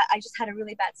so. I just had a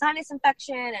really bad sinus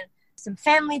infection and some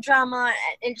family drama,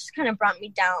 and it just kind of brought me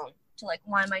down to like,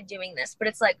 why am I doing this? But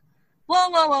it's like,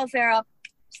 whoa, Farrah,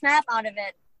 snap out of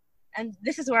it. And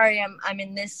this is where I am. I'm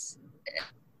in this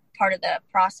part of the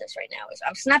process right now. Is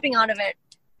I'm snapping out of it,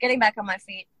 getting back on my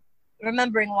feet,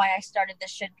 remembering why I started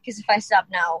this shit. Because if I stop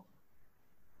now,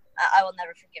 I will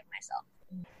never forgive myself.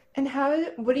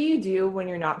 And what do you do when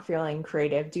you're not feeling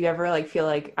creative? Do you ever like feel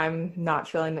like I'm not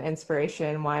feeling the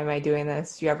inspiration? Why am I doing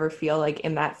this? Do you ever feel like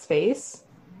in that space?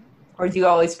 Or do you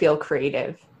always feel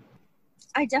creative?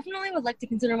 I definitely would like to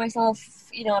consider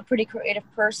myself, a pretty creative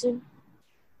person.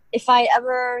 If I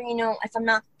ever, if I'm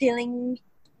not feeling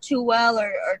too well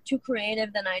or too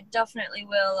creative, then I definitely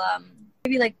will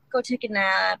maybe like go take a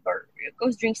nap or go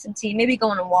drink some tea, maybe go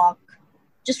on a walk,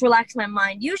 just relax my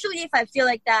mind. Usually if I feel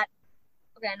like that,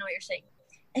 okay, I know what you're saying.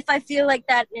 If I feel like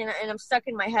that and I'm stuck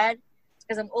in my head, it's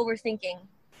because I'm overthinking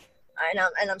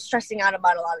and I'm stressing out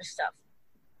about a lot of stuff.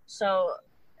 So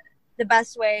the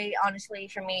best way, honestly,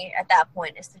 for me at that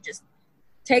point is to just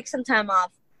take some time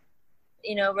off,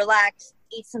 relax,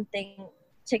 eat something,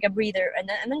 take a breather, and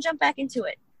then jump back into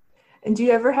it. And do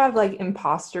you ever have like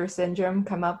imposter syndrome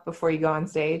come up before you go on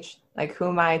stage? Like, who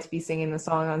am I to be singing the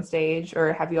song on stage?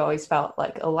 Or have you always felt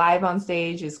like alive on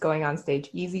stage? Is going on stage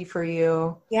easy for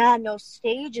you? Yeah, no,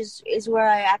 stage is where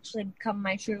I actually become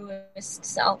my truest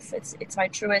self. It's my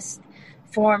truest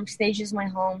form. Stage is my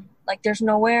home. Like, there's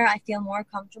nowhere I feel more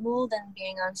comfortable than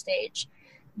being on stage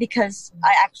because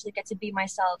I actually get to be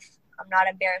myself. I'm not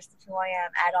embarrassed of who I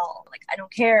am at all. Like, I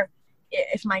don't care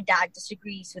if my dad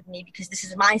disagrees with me because this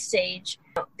is my stage.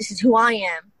 This is who I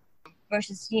am.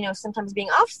 Versus, sometimes being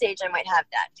off stage, I might have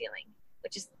that feeling,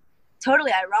 which is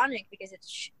totally ironic because it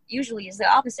usually is the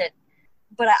opposite.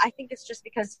 But I think it's just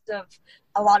because of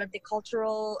a lot of the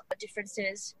cultural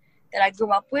differences that I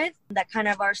grew up with that kind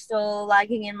of are still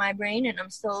lagging in my brain, and I'm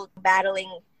still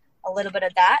battling a little bit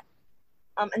of that.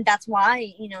 And that's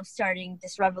why, starting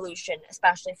this revolution,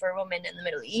 especially for women in the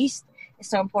Middle East, is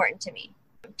so important to me.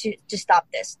 To stop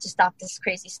this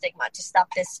crazy stigma, to stop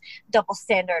this double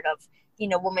standard of,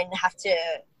 women have to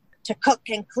cook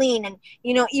and clean, and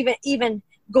even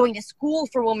going to school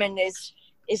for women is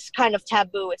kind of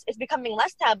taboo. It's becoming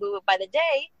less taboo by the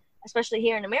day, especially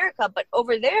here in America. But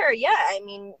over there, yeah, I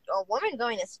mean, a woman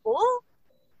going to school,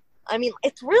 I mean,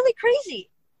 it's really crazy.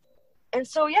 And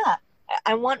so, yeah,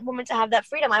 I want women to have that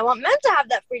freedom. I want men to have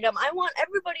that freedom. I want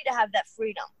everybody to have that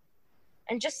freedom.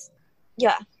 And just,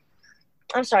 yeah.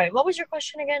 I'm sorry, what was your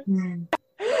question again?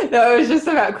 No, it was just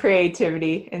about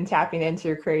creativity and tapping into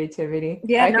your creativity.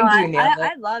 Yeah, I think you nailed it.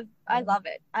 I love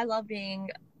it. I love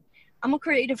I'm a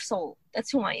creative soul. That's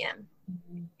who I am.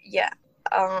 Mm-hmm. Yeah.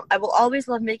 I will always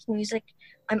love making music.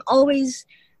 I'm always,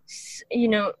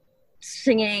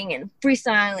 singing and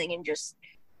freestyling and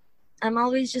I'm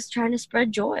always just trying to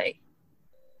spread joy.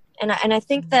 And I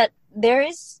think that there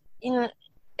is,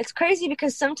 it's crazy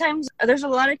because sometimes there's a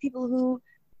lot of people who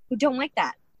don't like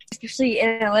that, especially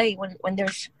in LA when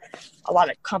there's a lot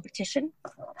of competition.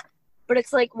 But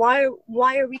it's like, why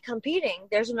are we competing?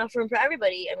 There's enough room for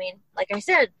everybody. I mean, like I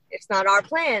said, it's not our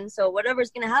plan, so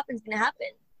whatever's going to happen is going to happen.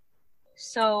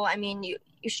 So, I mean, you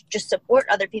should just support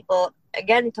other people.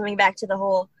 Again, coming back to the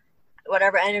whole,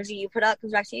 whatever energy you put out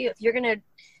comes back to you. If you're going to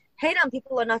hate on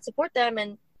people and not support them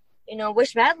and,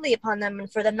 wish badly upon them and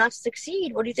for them not to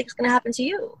succeed, what do you think is going to happen to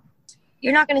you?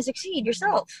 You're not going to succeed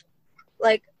yourself.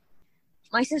 Like,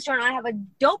 my sister and I have a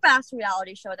dope-ass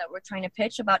reality show that we're trying to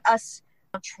pitch about us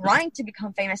trying to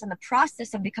become famous and the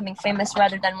process of becoming famous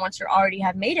rather than once you already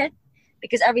have made it.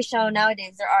 Because every show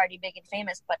nowadays, they're already big and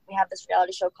famous, but we have this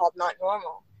reality show called Not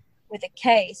Normal with a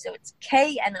K. So it's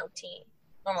K-N-O-T,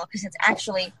 normal, because it's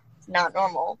actually not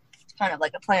normal. It's kind of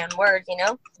like a play on words,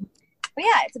 But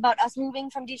yeah, it's about us moving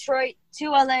from Detroit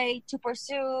to LA to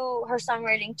pursue her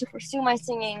songwriting, to pursue my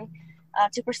singing,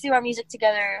 to pursue our music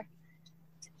together.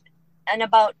 And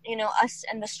about, us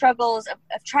and the struggles of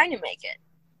trying to make it.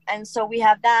 And so we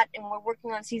have that, and we're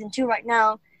working on season 2 right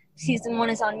now. Season 1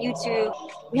 is on YouTube.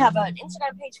 We have an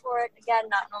Instagram page for it. Again,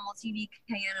 Not Normal TV,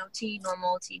 K-N-O-T,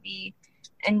 Normal TV.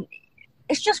 And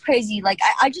it's just crazy. Like,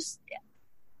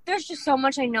 there's just so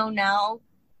much I know now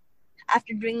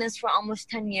after doing this for almost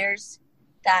 10 years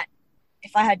that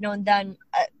if I had known then,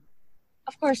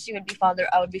 of course I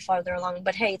would be farther along.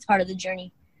 But hey, it's part of the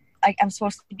journey. I'm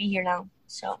supposed to be here now,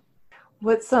 so.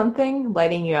 What's something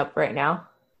lighting you up right now?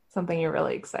 Something you're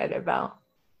really excited about?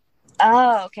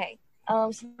 Oh, okay.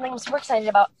 Something I'm super excited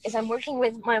about is I'm working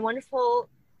with my wonderful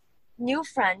new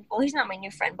friend. Well, he's not my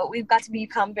new friend, but we've got to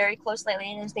become very close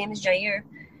lately, and his name is Jair.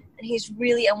 And he's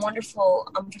really a wonderful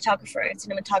photographer and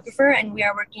cinematographer, and we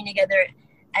are working together,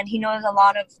 and he knows a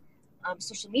lot of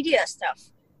social media stuff.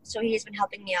 So he has been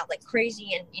helping me out like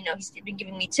crazy, and, he's been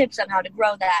giving me tips on how to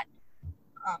grow that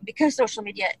because social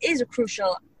media is a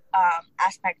crucial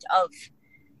aspect of,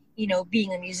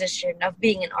 being a musician, of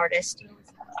being an artist.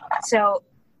 So,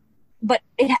 but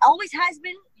it always has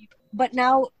been, but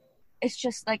now it's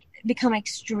just like become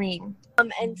extreme.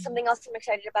 And something else I'm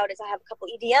excited about is I have a couple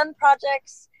EDM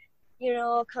projects,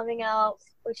 coming out,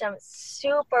 which I'm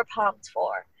super pumped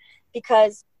for,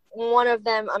 because one of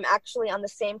them I'm actually on the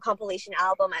same compilation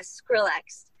album as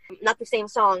Skrillex. Not the same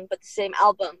song, but the same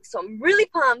album. So I'm really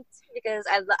pumped because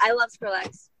I love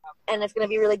Skrillex, and it's going to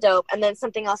be really dope. And then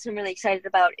something else I'm really excited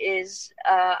about is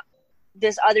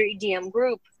this other EDM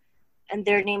group, and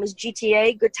their name is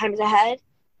GTA, Good Times Ahead.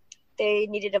 They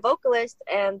needed a vocalist,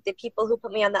 and the people who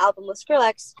put me on the album with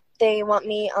Skrillex, they want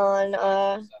me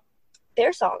on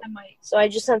their song. So I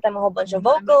just sent them a whole bunch of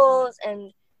vocals,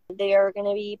 and they are going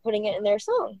to be putting it in their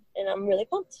song, and I'm really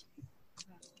pumped.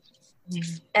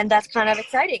 And that's kind of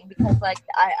exciting because,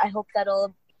 I hope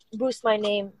that'll boost my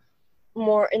name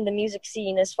more in the music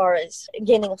scene as far as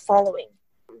gaining a following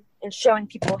and showing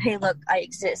people, hey, look, I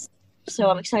exist. So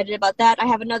I'm excited about that.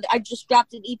 I just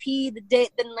dropped an EP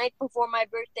the night before my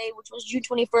birthday, which was June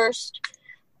 21st.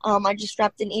 I just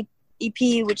dropped an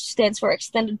EP, which stands for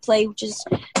Extended Play, which is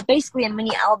basically a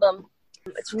mini album.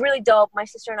 It's really dope. My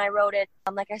sister and I wrote it.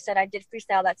 Like I said, I did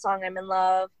freestyle that song, I'm in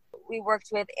Love. We worked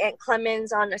with Ant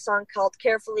Clemens on a song called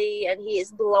Carefully, and he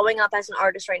is blowing up as an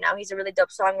artist right now. He's a really dope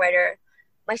songwriter.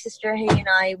 My sister, Haley, and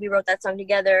I, we wrote that song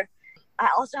together. I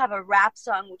also have a rap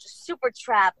song, which is super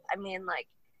trap. I mean, if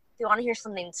you want to hear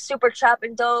something super trap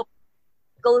and dope,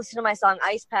 go listen to my song,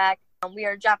 Ice Pack. We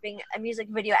are dropping a music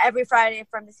video every Friday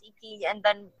from this EP, and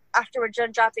then after we're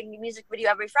done dropping the music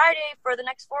video every Friday for the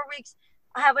next 4 weeks,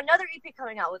 I have another EP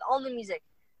coming out with all new music.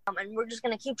 And we're just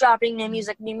going to keep dropping new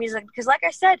music, because like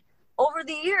I said, over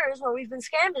the years where we've been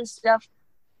scammed and stuff,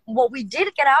 what we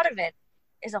did get out of it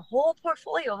is a whole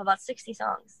portfolio of about 60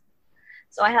 songs.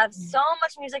 So I have so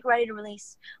much music ready to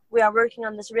release. We are working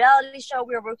on this reality show.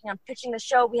 We are working on pitching the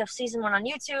show. We have season 1 on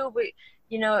YouTube.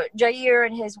 Jair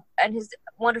and his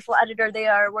wonderful editor, they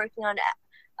are working on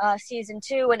season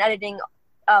 2 and editing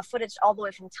footage all the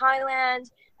way from Thailand.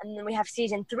 And then we have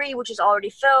season 3, which is already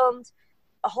filmed,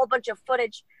 a whole bunch of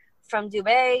footage from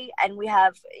Dubai, and we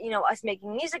have us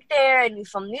making music there, and we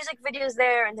filmed music videos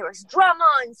there, and there was drama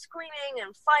and screaming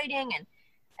and fighting,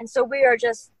 and so we're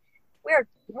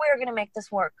gonna make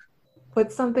this work.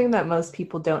 What's something that most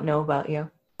people don't know about you?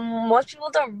 Most people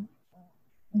don't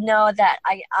know that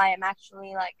I am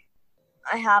actually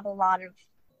I have a lot of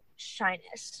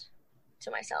shyness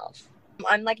to myself.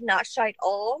 I'm not shy at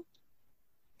all,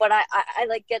 but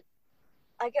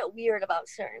I get weird about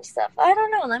certain stuff. I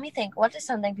don't know. Let me think. What is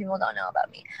something people don't know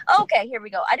about me? Okay, here we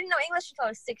go. I didn't know English until I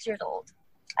was 6 years old.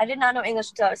 I did not know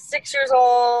English until I was 6 years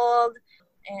old.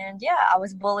 And yeah, I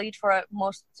was bullied for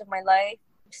most of my life.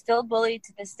 Still bullied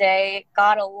to this day.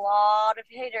 Got a lot of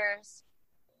haters.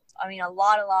 I mean, a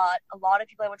lot. A lot of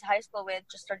people I went to high school with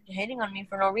just started hating on me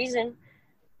for no reason.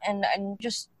 And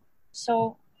just,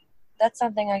 so that's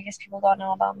something I guess people don't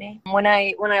know about me. When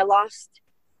I lost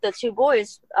the 2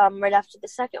 boys, right after the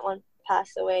second one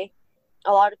passed away,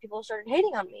 a lot of people started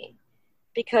hating on me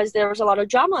because there was a lot of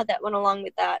drama that went along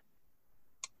with that.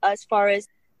 As far as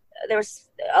there was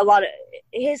a lot of,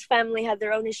 his family had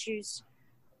their own issues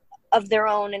of their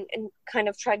own and kind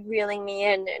of tried reeling me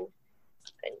in and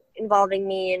involving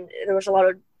me, and there was a lot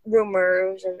of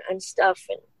rumors and stuff,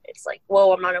 and it's like,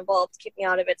 whoa, I'm not involved, keep me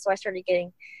out of it. So I started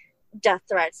getting death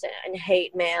threats and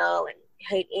hate mail and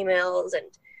hate emails, and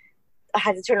I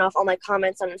had to turn off all my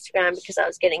comments on Instagram because I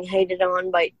was getting hated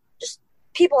on by just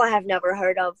people I have never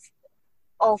heard of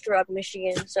all throughout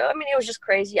Michigan. So, I mean, it was just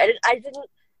crazy. I didn't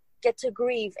get to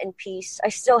grieve in peace. I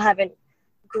still haven't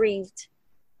grieved.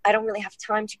 I don't really have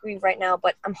time to grieve right now,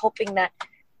 but I'm hoping that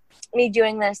me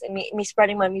doing this and me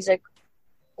spreading my music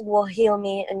will heal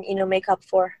me and, make up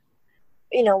for,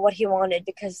 what he wanted,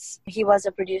 because he was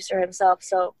a producer himself.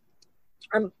 So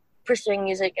I'm pursuing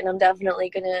music, and I'm definitely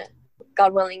going to,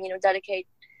 God willing, dedicate,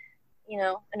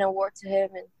 an award to him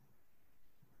and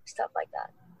stuff like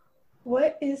that.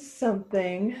 What is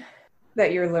something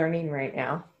that you're learning right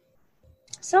now?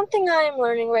 Something I'm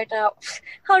learning right now,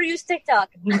 how to use TikTok.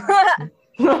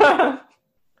 I'm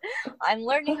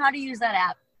learning how to use that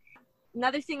app.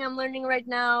 Another thing I'm learning right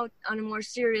now, on a more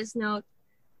serious note,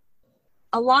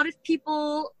 a lot of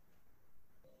people,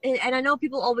 and I know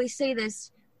people always say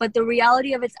this, but the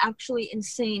reality of it's actually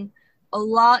insane. A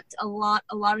lot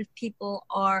of people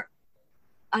are,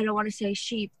 I don't want to say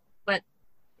sheep, but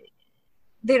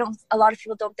a lot of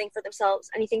people don't think for themselves.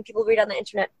 Anything people read on the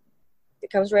internet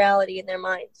becomes reality in their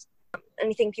minds.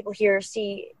 Anything people hear or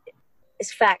see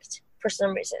is fact for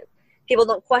some reason. People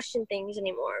don't question things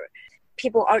anymore.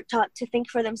 People aren't taught to think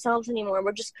for themselves anymore.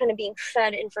 We're just kind of being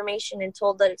fed information and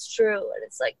told that it's true. And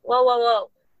it's like, whoa.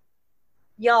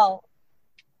 y'all,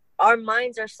 our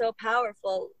minds are so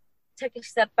powerful. Take a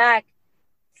step back,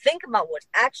 think about what's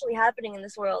actually happening in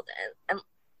this world, and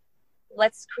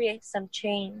let's create some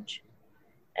change.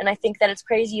 And I think that it's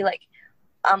crazy, like,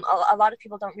 a lot of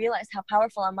people don't realize how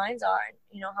powerful our minds are, and,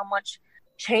 you know, how much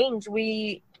change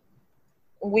we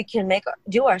can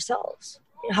do ourselves.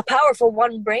 You know, how powerful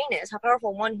one brain is, how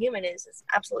powerful one human is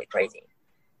absolutely crazy.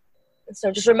 And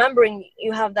so just remembering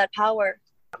you have that power,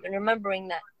 and remembering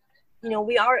that, you know,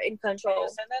 we are in control,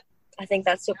 I think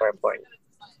that's super important.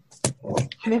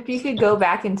 And if you could go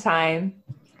back in time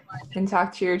and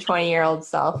talk to your 20-year-old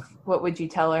self, what would you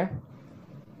tell her?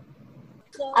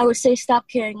 I would say stop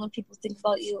caring what people think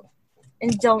about you,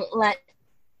 and don't let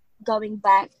going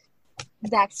back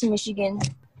to Michigan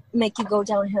make you go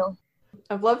downhill.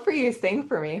 I'd love for you to sing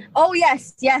for me. Oh,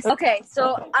 yes. Okay,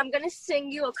 so I'm going to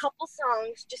sing you a couple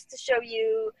songs just to show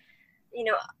you, you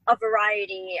know, a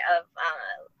variety of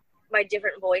my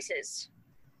different voices.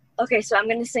 Okay, so I'm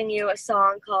going to sing you a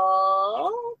song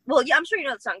called, well, yeah, I'm sure you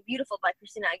know the song, Beautiful by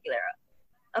Christina Aguilera.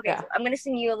 Okay, yeah. So I'm going to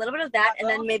sing you a little bit of that, and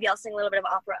then maybe I'll sing a little bit of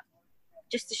opera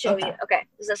just to show you. Okay,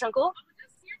 does that sound cool?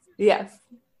 Yes.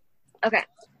 Okay.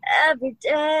 Every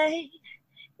day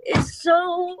is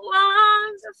so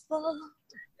wonderful,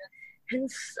 and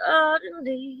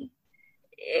suddenly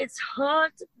it's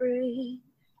hard to breathe.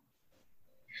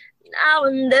 Now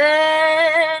and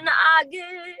then I get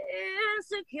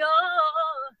insecure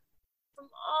from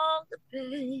all the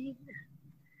pain.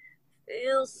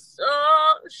 Feel so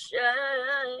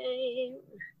ashamed,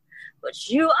 but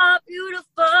you are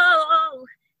beautiful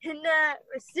in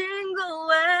every single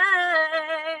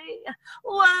way.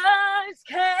 Words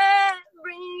can't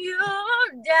bring you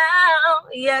down.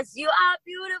 Yes, you are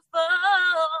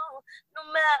beautiful, no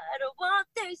matter what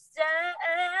they say.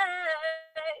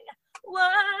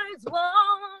 Words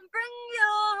won't bring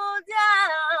you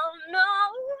down, no.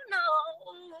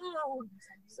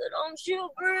 So don't you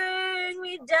bring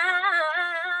me down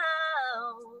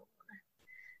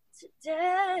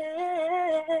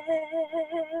today.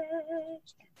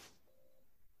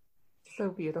 So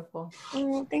beautiful.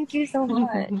 Oh, thank you so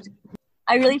much.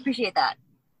 I really appreciate that.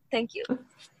 Thank you.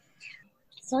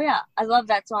 So yeah, I love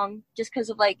that song just because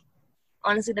of, like,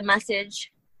 honestly, the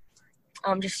message.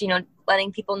 Just, you know,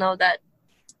 letting people know that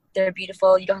they're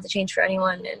beautiful. You don't have to change for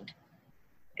anyone, and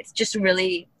it's just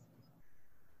really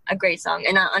a great song.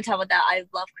 And on top of that, I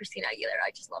love Christina Aguilera. I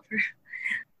just love her. Do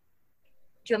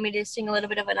you want me to sing a little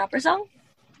bit of an opera song?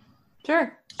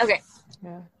 Sure. Okay.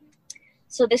 Yeah.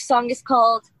 So this song is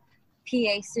called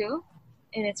P.A. Sue,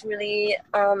 and it's really,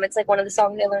 it's like one of the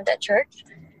songs I learned at church.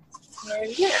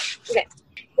 And yeah, okay.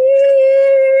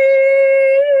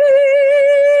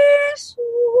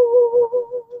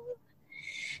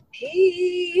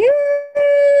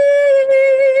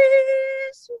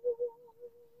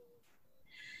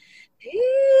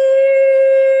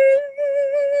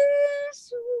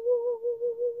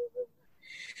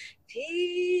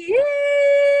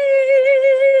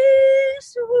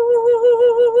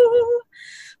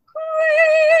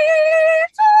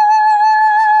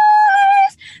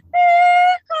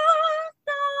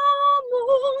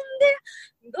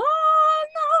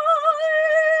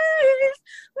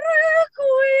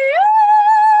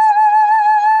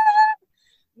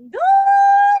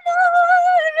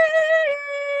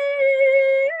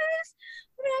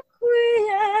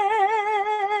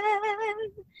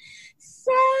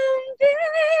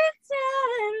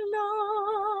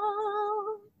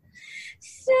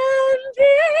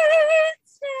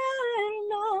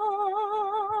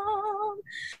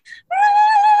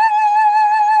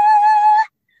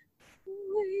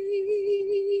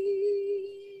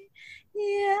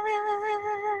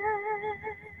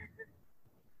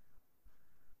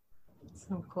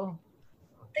 So cool.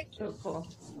 Thank you. So cool.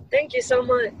 Thank you so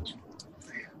much.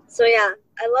 So yeah,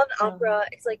 I love opera.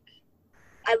 It's like,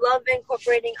 I love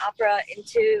incorporating opera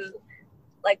into,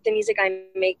 like, the music I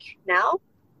make now.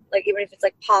 Like, even if it's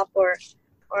like pop or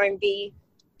R&B,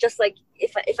 just like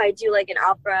if I do like an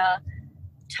opera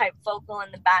type vocal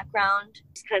in the background,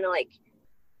 it's kind of like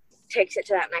takes it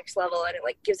to that next level, and it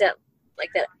like gives it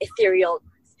like that ethereal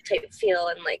type feel,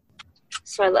 and like,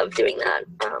 so I love doing that.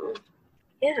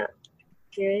 Yeah.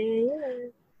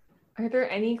 Are there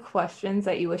any questions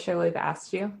that you wish I would have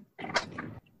asked you?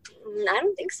 I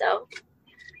don't think so.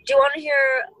 Do you want to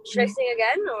hear, should I sing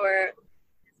again, or?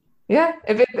 Yeah,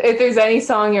 if there's any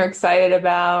song you're excited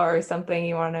about or something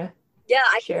you want to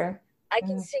share. I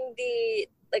can sing the,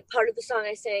 like, part of the song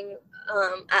I sang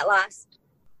at last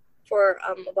for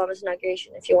Obama's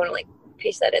inauguration, if you want to, like,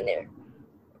 paste that in there.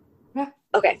 Yeah.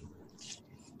 Okay.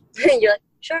 You're like,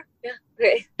 sure, yeah,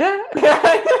 okay. Yeah.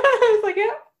 I was like,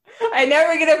 yeah. I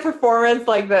never get a performance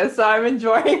like this, so I'm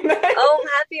enjoying this. Oh, I'm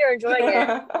happy you're enjoying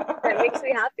it. That makes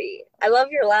me happy. I love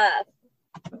your laugh.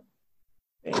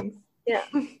 Thanks. Yeah.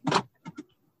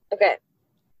 Okay.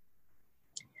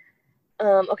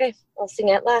 Okay, I'll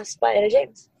sing At Last by Etta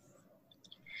James.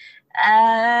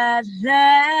 At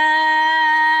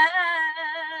last,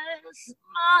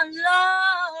 my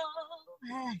love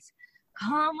has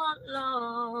come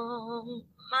along.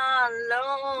 My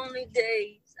lonely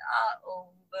days are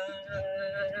over.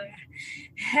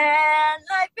 And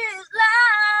life is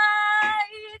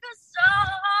like a song.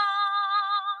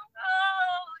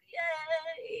 Oh,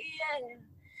 yeah, yeah.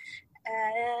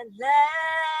 At last,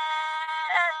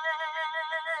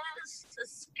 the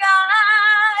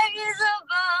skies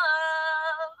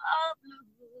above are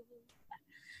blue.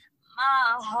 My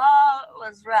heart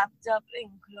was wrapped up in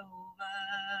clover.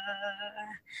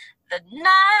 The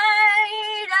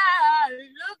night I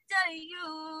looked at you,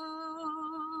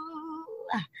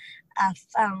 I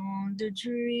found a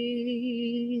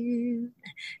dream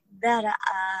that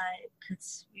I could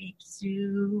speak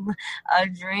to, a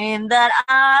dream that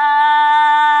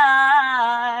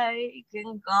I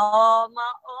can call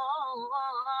my own.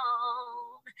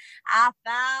 I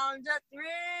found a thrill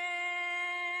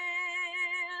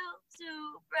to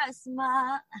press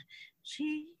my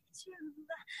cheek to,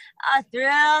 a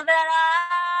thrill that I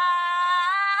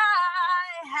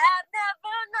had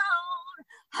never known.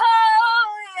 Oh,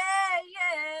 yeah,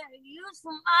 yeah, you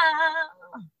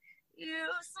smile. You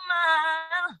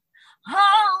smile,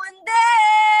 oh, and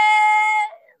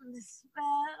then the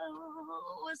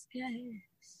spell was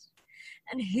cast,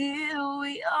 and here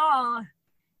we are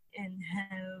in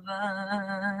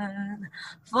heaven,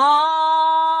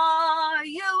 for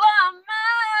you are mine,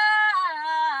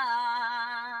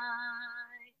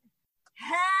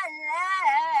 at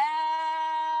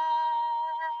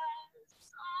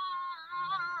last,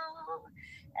 oh,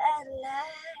 at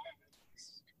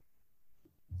last.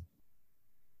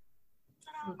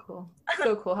 So cool.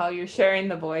 So cool how you're sharing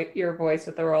your voice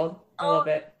with the world. I love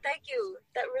it. Thank you.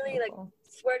 That really,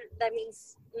 that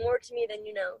means more to me than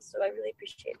you know. So I really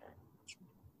appreciate that.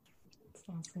 That's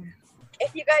awesome.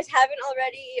 If you guys haven't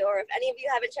already, or if any of you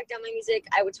haven't checked out my music,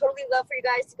 I would totally love for you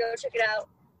guys to go check it out.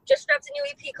 Just dropped a new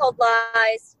EP called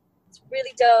Lies. It's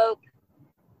really dope.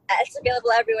 It's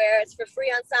available everywhere. It's for free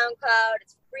on SoundCloud.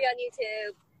 It's free on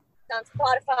YouTube. It's on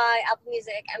Spotify, Apple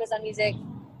Music, Amazon Music.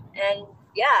 And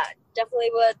yeah,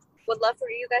 definitely would love for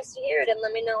you guys to hear it and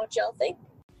let me know what y'all think.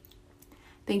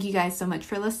 Thank you guys so much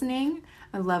for listening.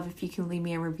 I'd love if you can leave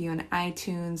me a review on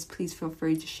iTunes. Please feel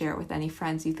free to share it with any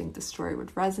friends you think the story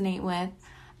would resonate with.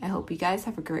 I hope you guys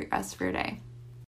have a great rest of your day.